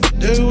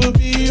that we'll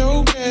be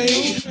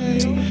okay.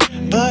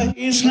 But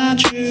it's not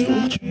true,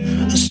 I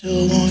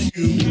still want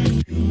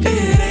you.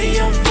 It ain't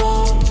your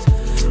fault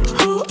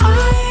who I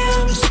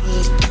am.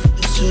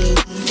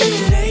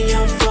 It ain't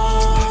your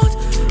fault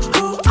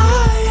who I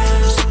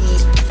am.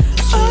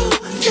 Oh,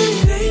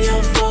 it ain't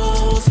your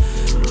fault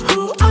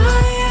who I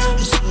am.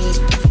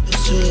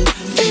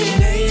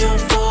 It ain't your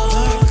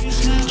fault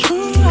who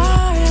I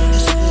am.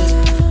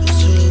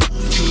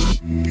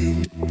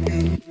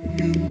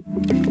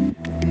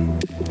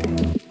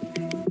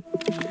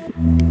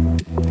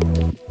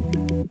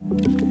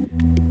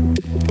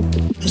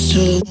 I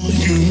still want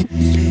you.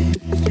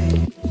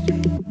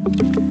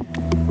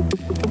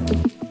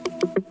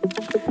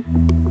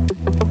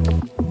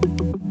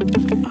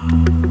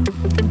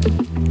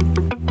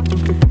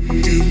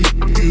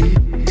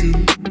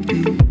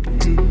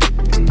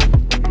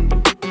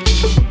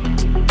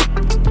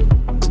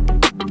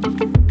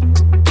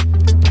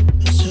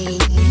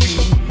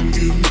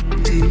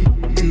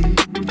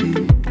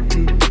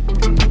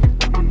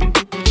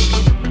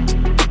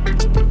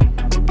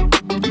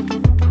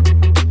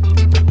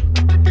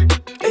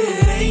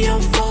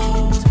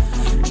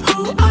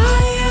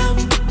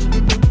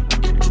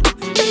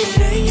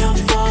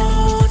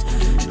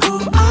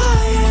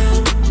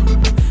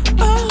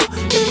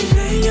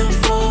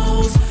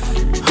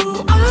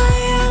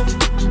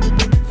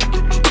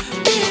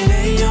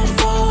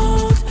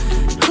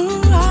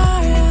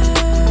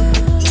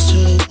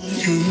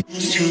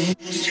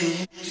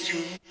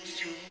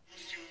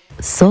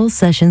 Soul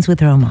Sessions with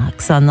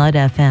Romax on Light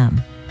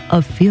FM.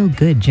 A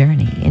feel-good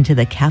journey into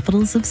the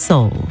capitals of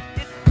soul.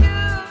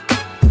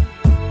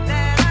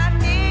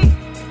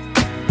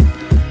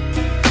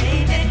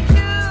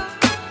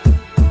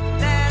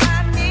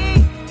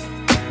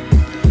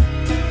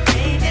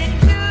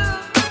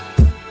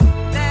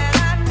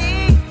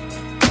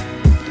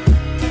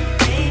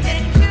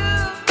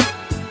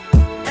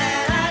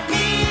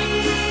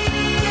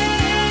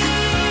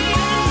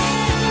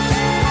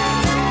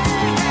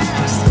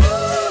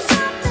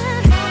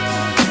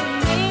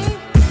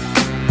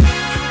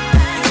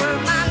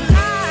 My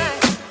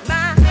life,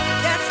 my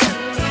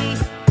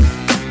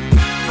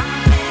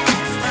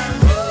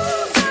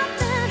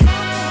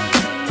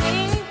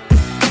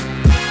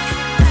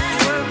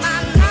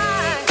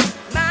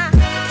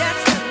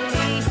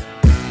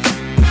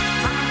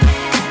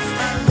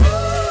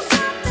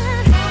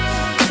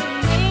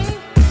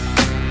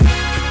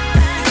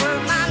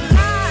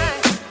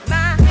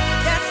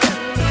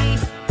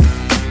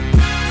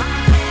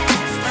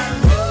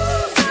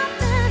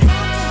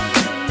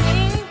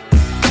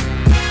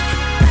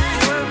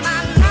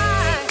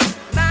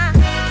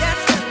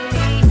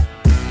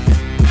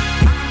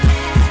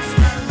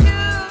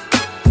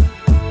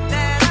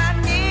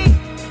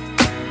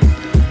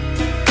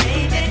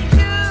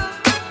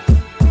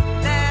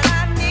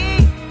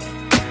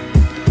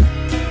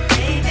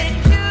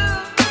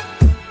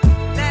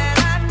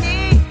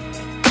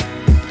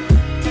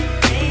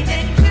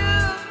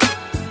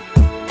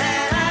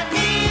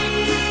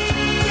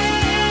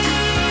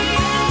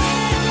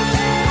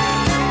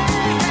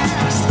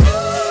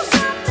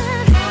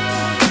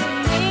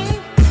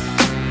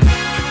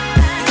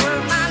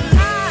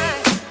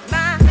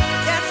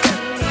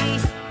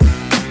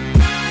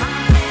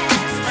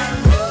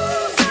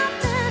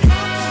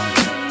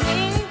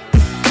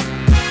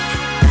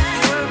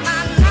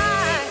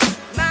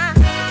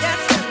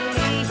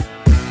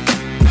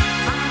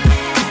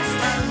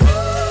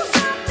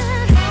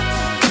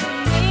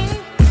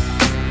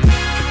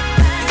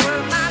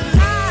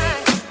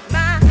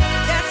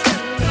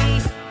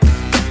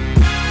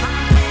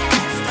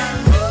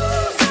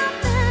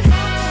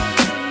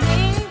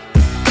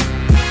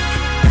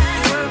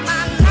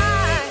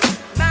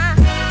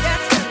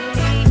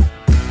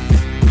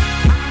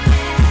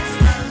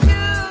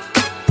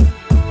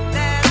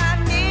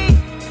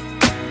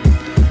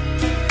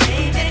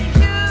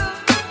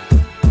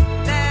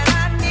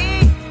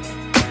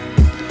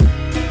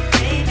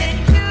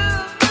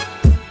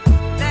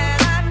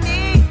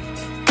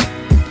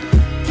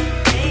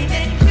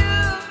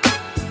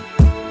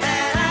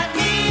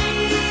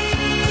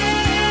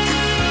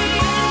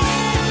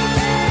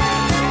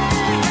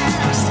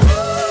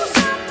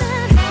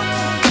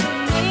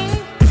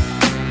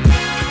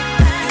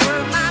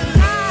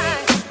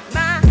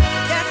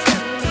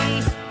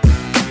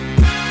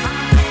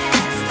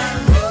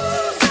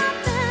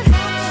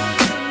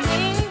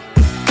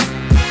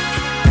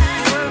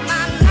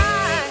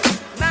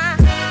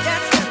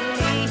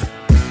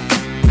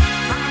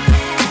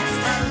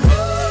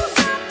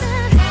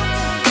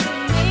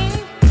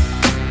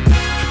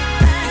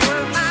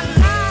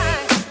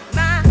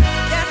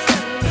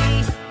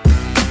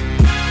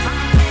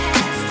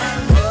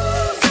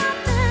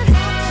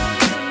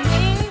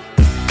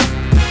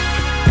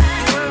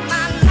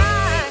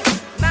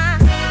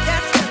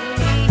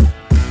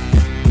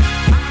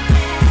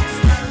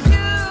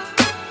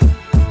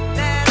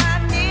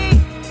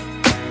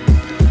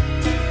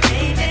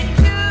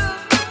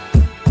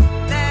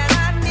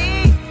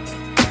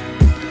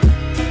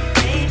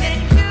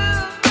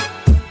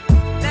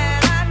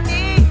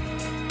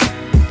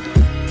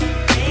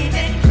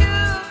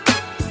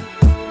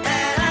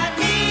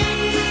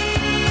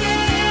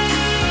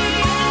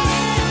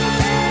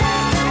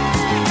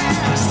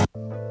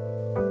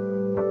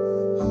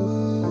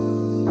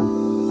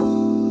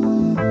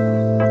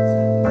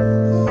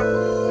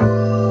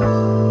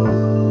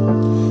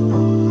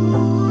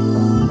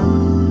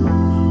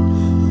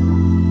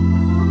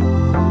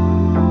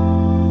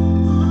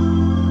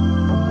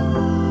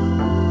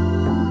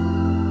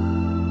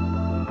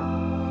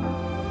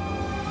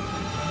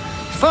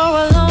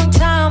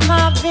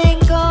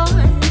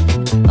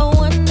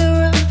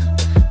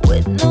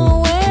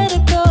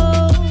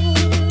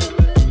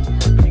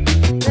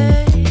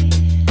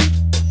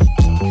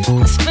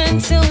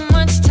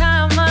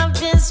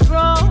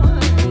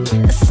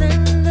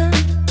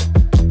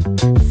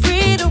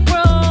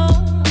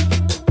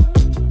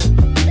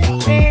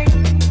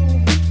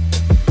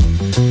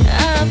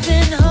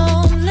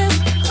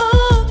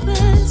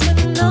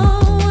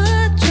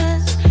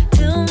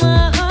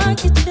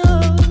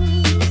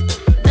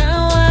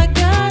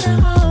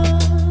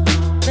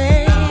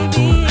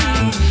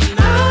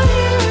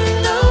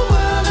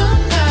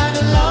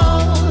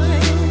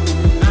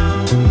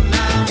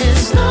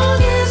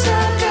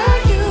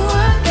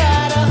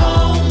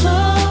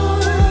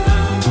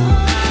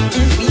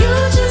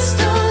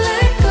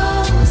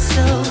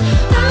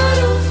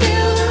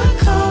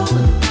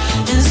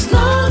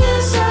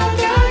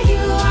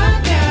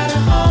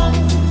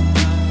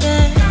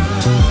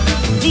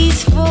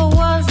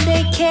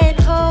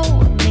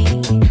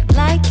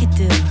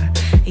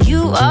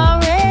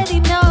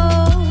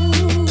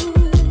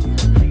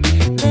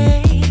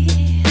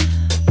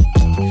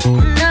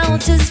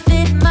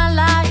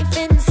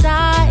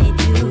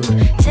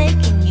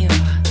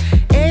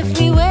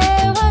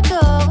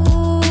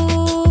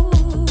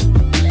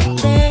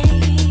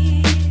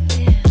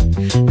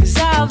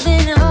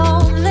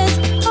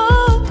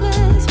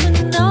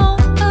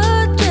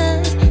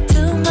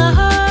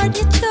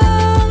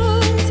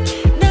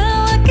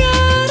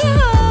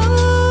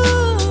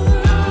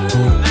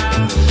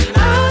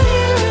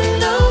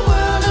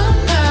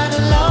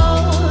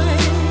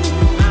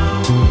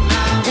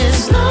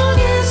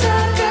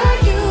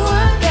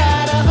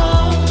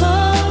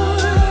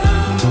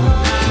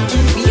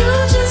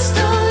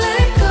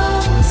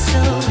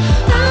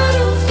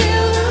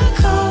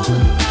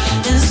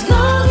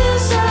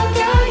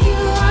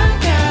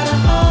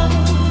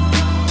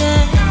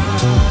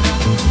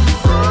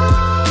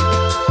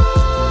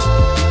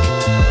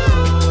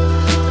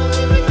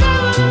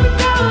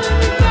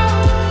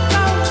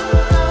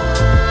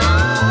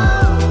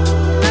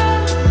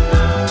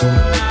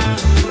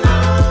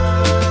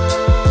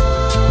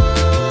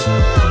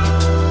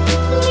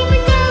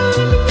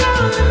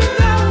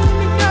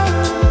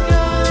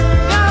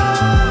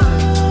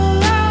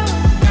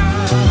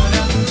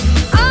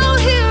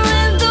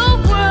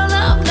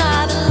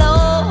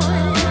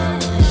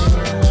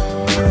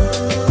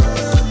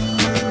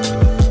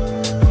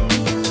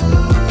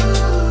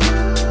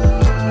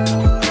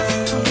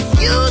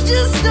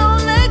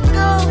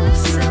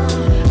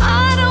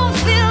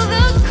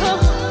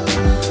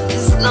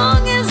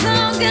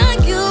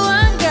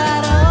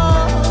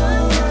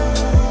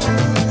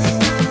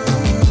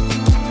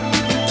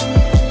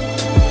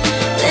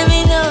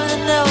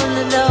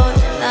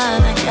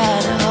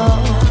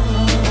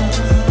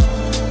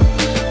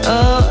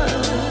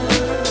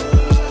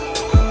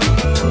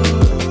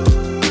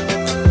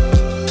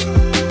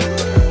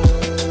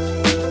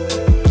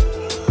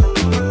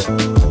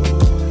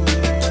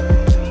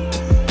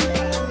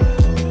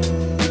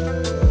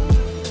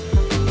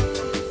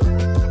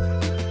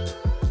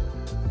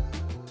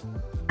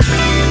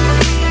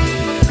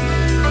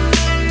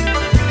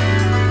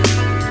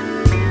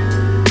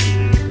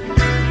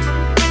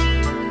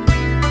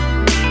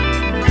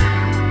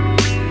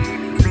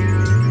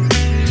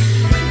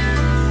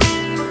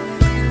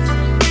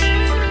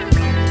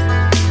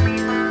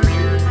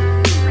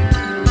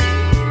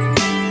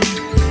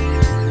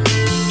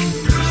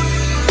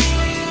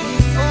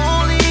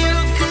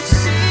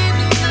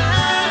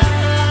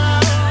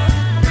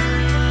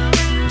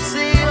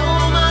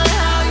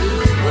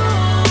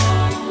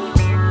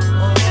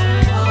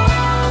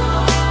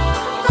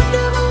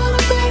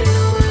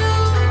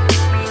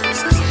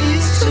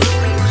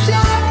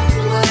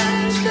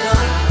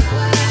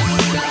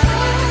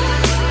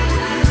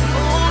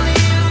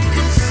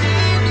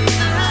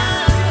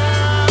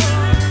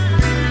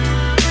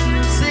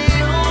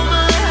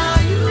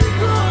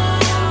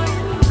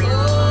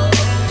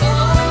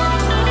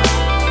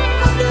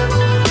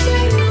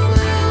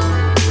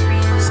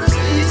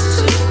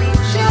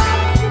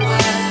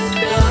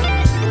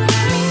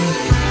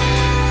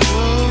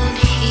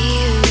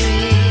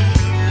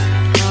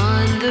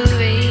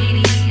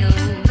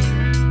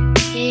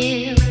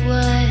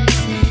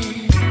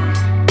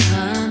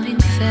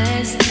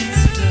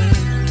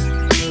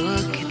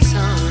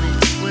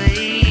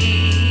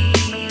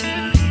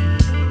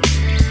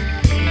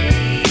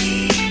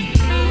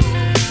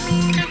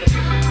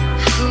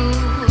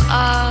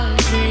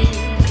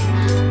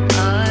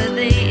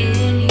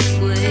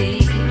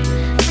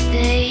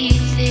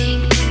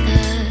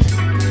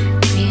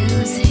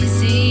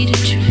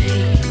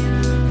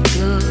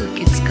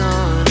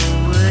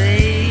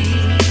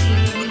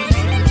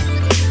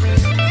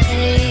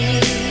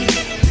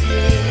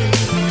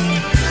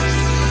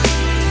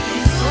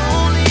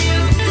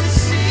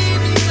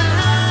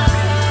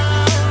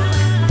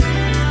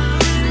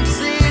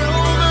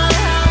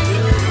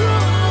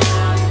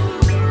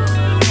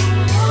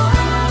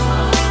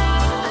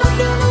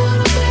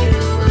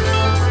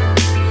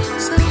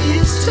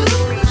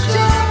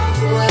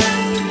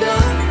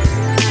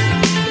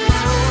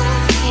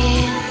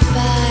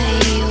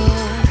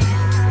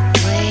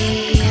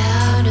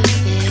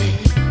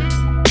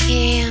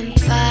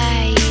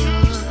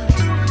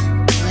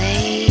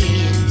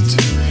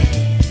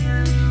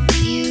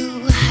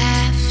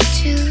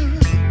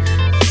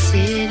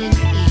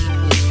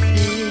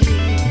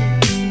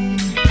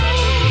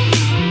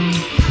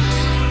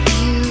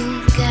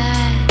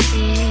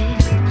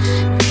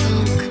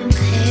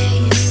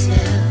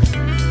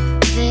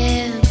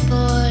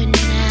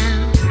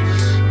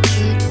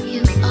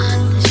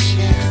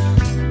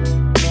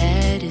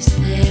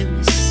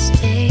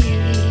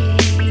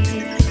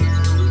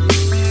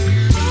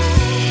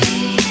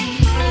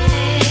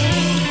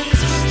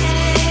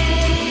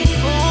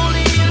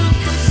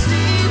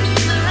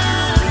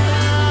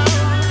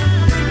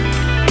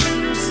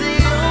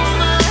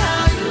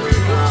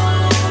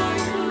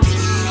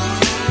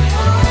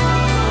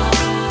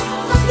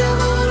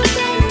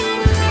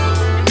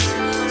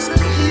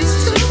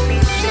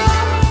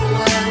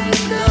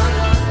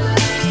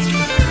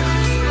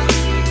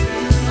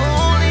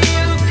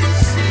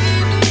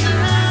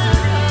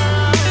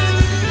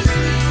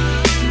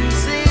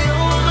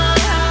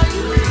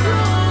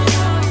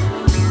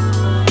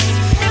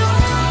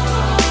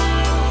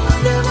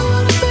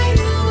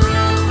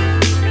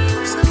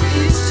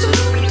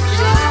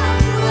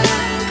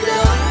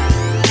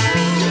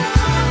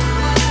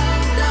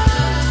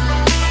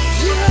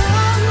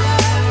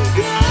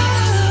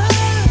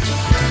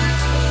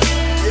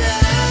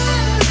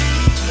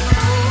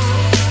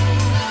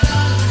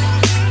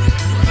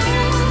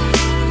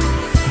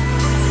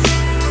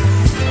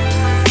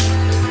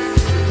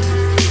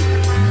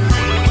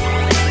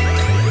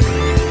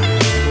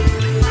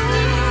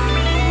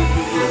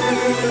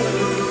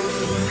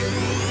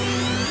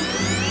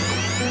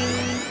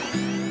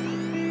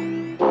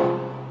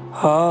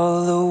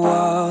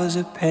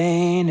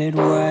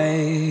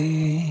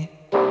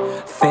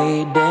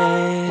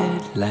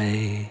dead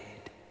light,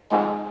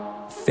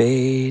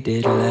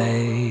 faded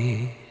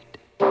light.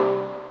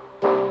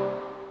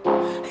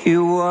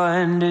 You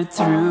wandered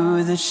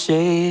through the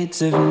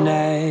shades of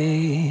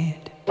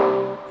night.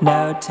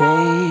 Now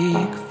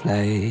take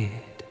flight,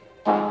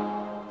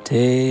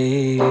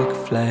 take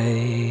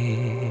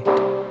flight.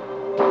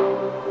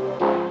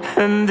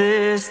 And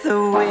this the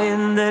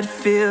wind that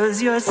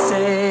fills your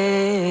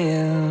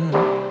sail.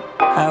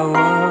 I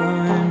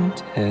won't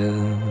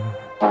tell,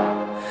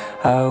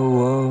 I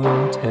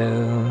won't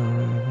tell.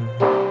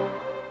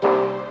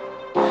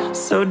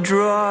 So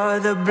draw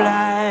the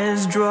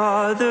blinds,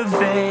 draw the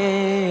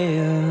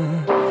veil.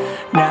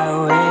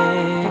 Now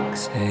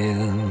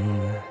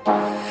exhale,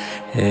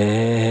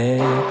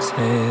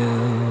 exhale.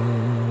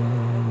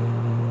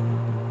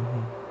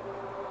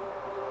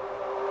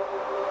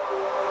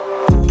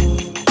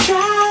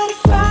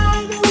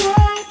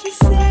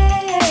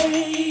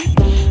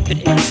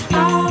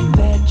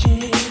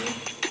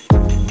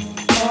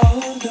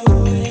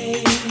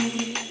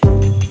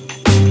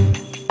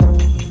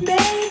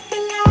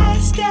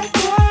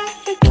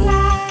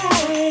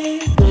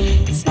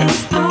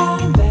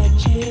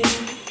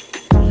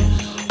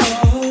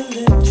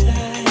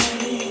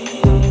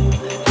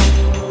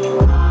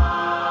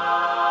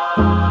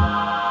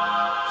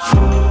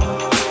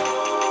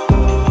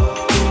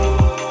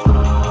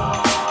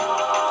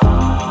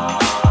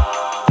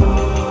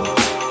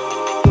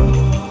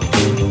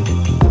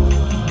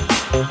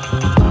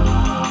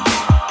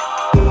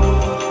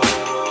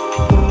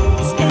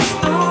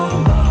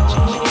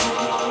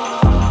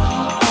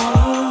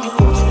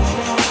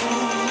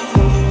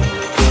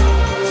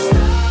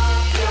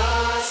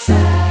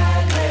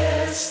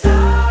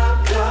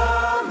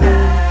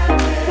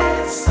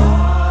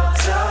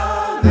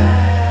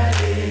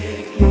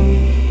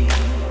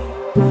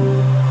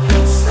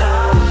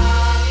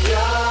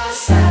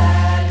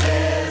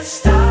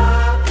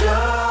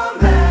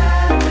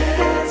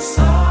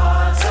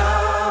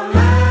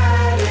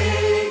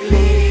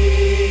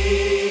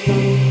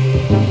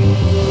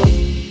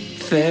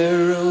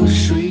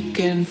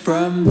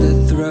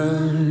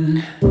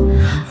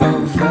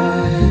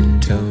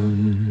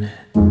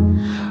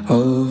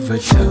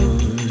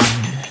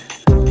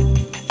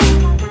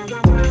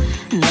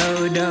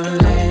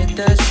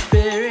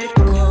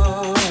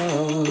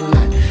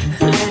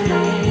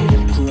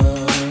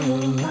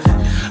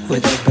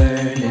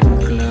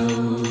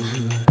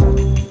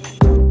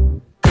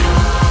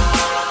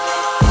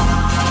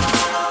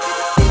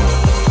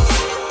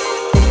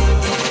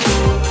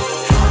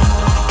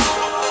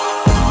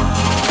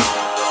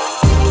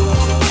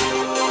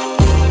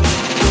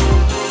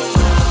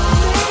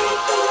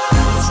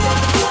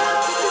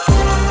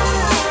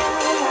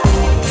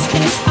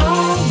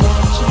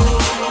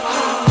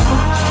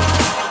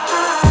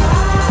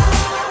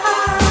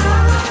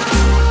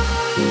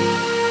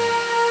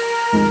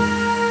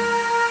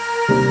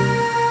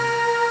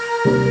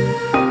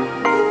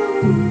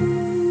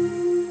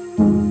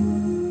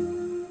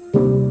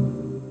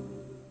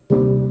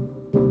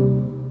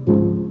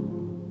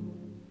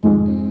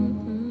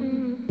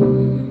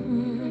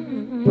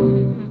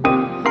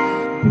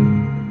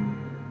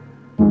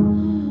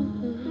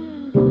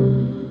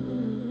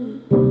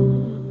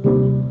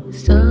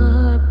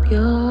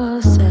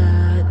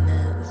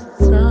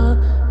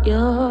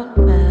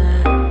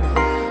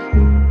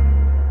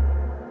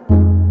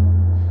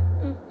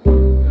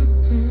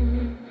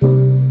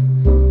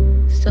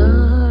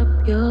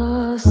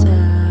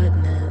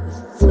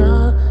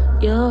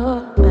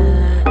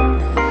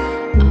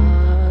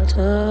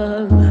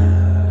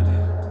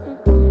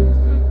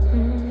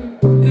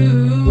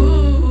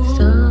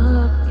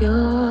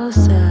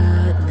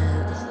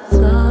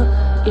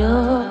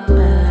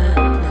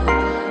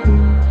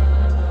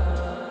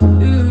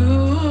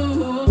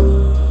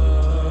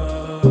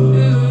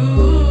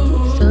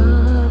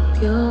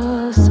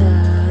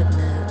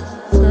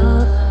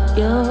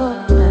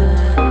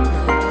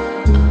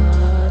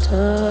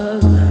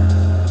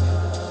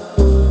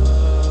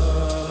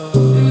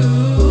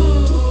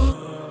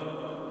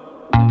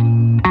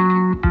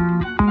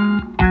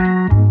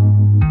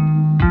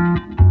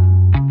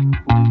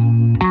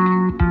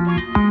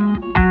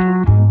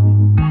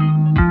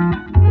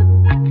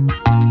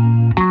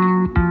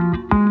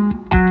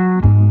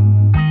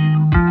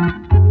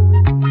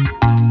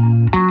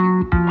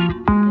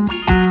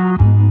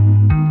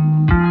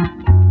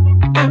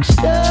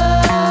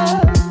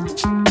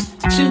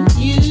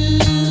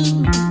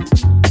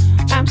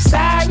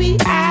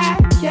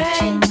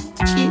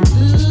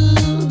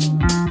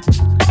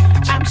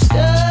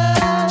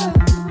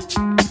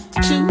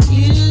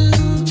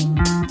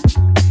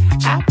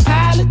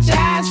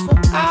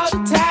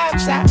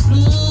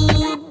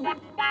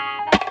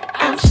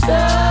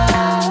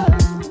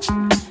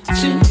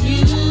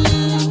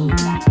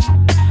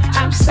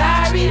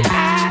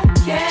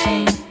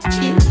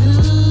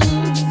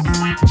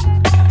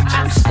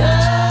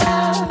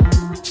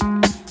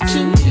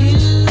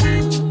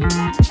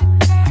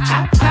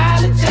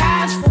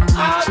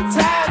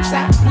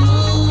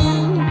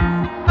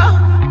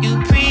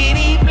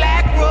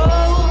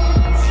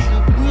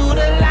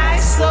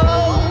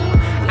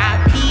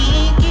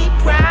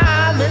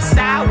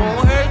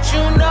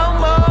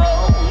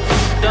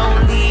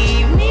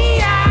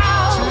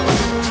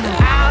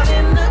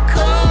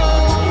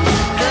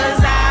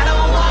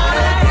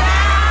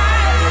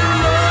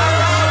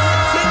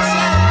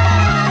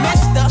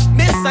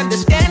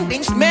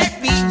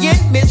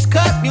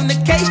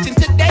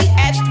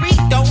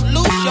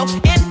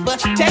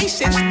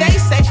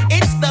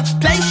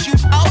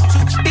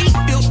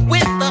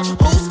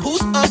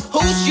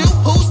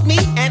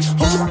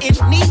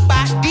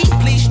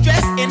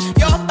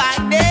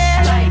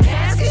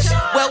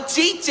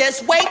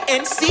 Just wait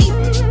and see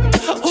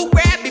who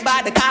grabbed me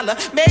by the collar,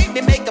 made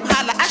me make them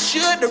holler. I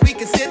should have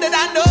reconsidered.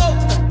 I know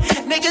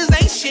niggas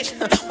ain't shit.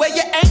 Well,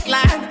 you ain't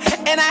lying,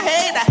 and I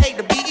hate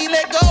to be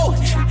let go.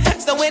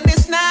 So in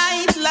this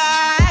night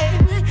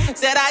life,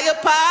 said I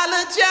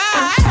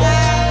apologize.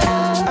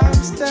 I'm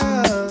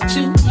stuck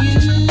to you.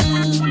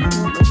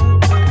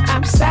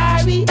 I'm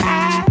sorry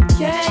I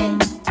can't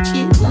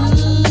get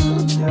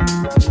moved.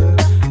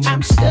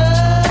 I'm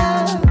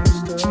stuck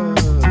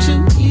to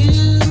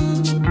you.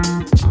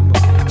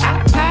 I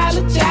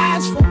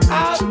apologize for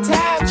all the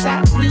times I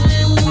blew.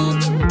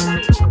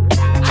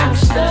 I'm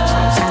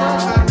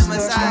stuck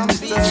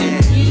to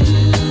you.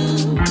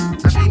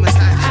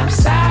 I'm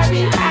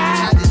sorry I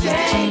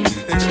can't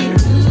get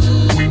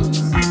moved.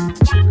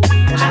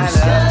 I'm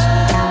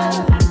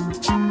stuck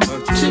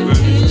to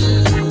you.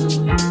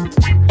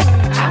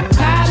 I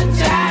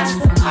apologize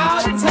for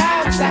all the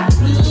times I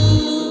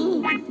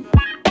blew.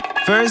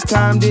 First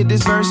time did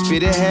this verse,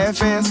 spit it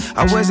half-ass.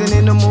 I wasn't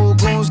in the mood,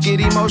 goons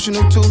get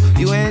emotional too.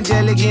 You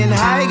angelic getting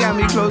high, got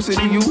me closer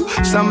to you.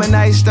 Summer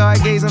night,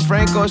 stargazing,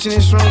 Frank Ocean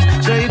and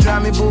shrooms. Sure you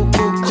drive me boo,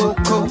 boo, cool,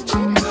 cool.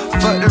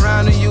 Fucked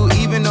around on you,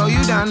 even though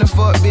you down to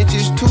fuck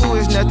bitches too.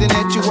 It's nothing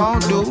that you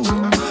won't do.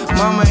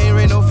 Mama ain't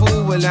raised no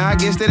fool, well now I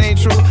guess that ain't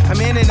true. I'm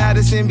in and out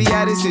of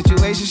symbiotic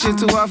situations, shit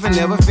too often.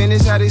 Never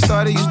finish how they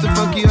started, used to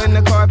fuck you in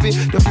the carpet.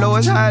 The floor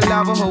is high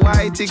lava,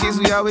 Hawaii tickets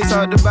we always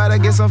talked about. I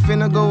guess I'm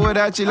finna go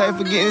without you like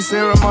forgetting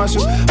Sarah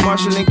Marshall.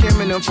 Marshall and Kim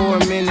in them for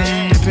a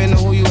minute. Depending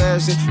on who you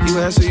asking, you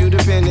answer you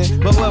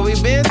depending. But what we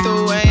been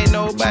through ain't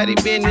nobody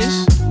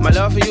business. My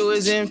love for you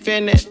is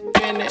infinite,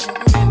 infinite,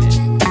 infinite.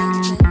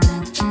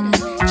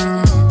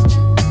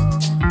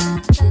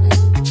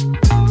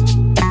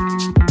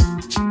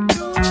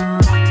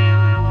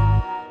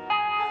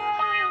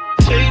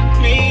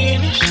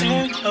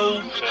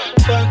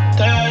 Fuck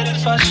that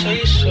if I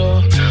say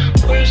so.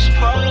 Worst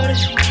part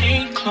is you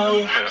can't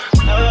close.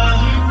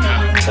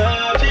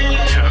 Love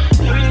it.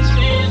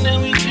 Everything that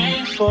we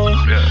came for.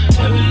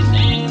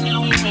 Everything that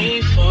we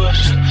made for.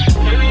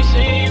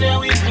 Everything that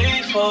we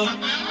paid for.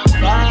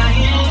 Why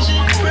is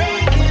it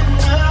breaking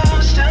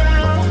us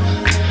down?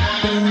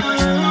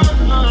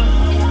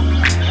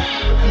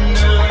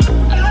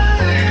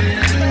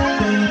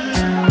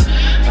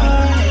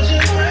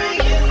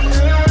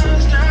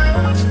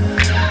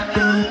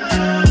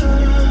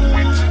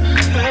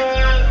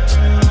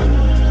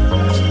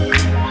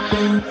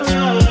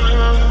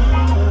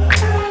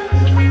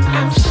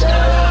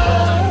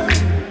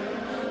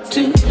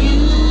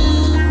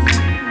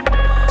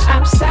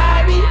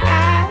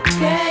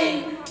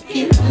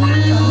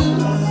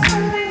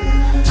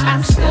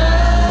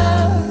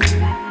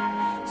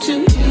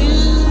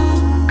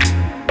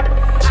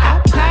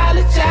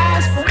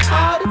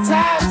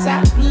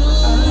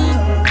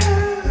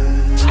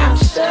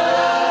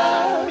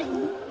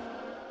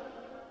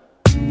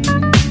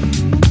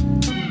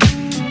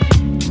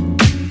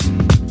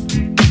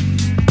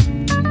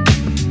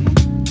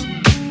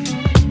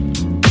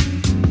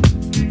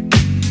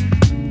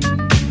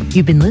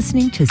 You've been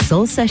listening to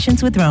Soul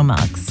Sessions with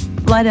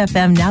Romox. Light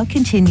FM now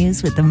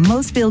continues with the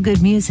most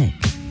feel-good music.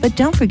 But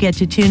don't forget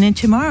to tune in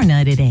tomorrow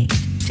night at 8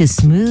 to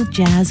Smooth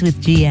Jazz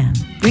with GM,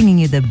 bringing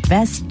you the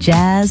best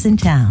jazz in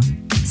town.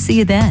 See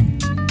you then.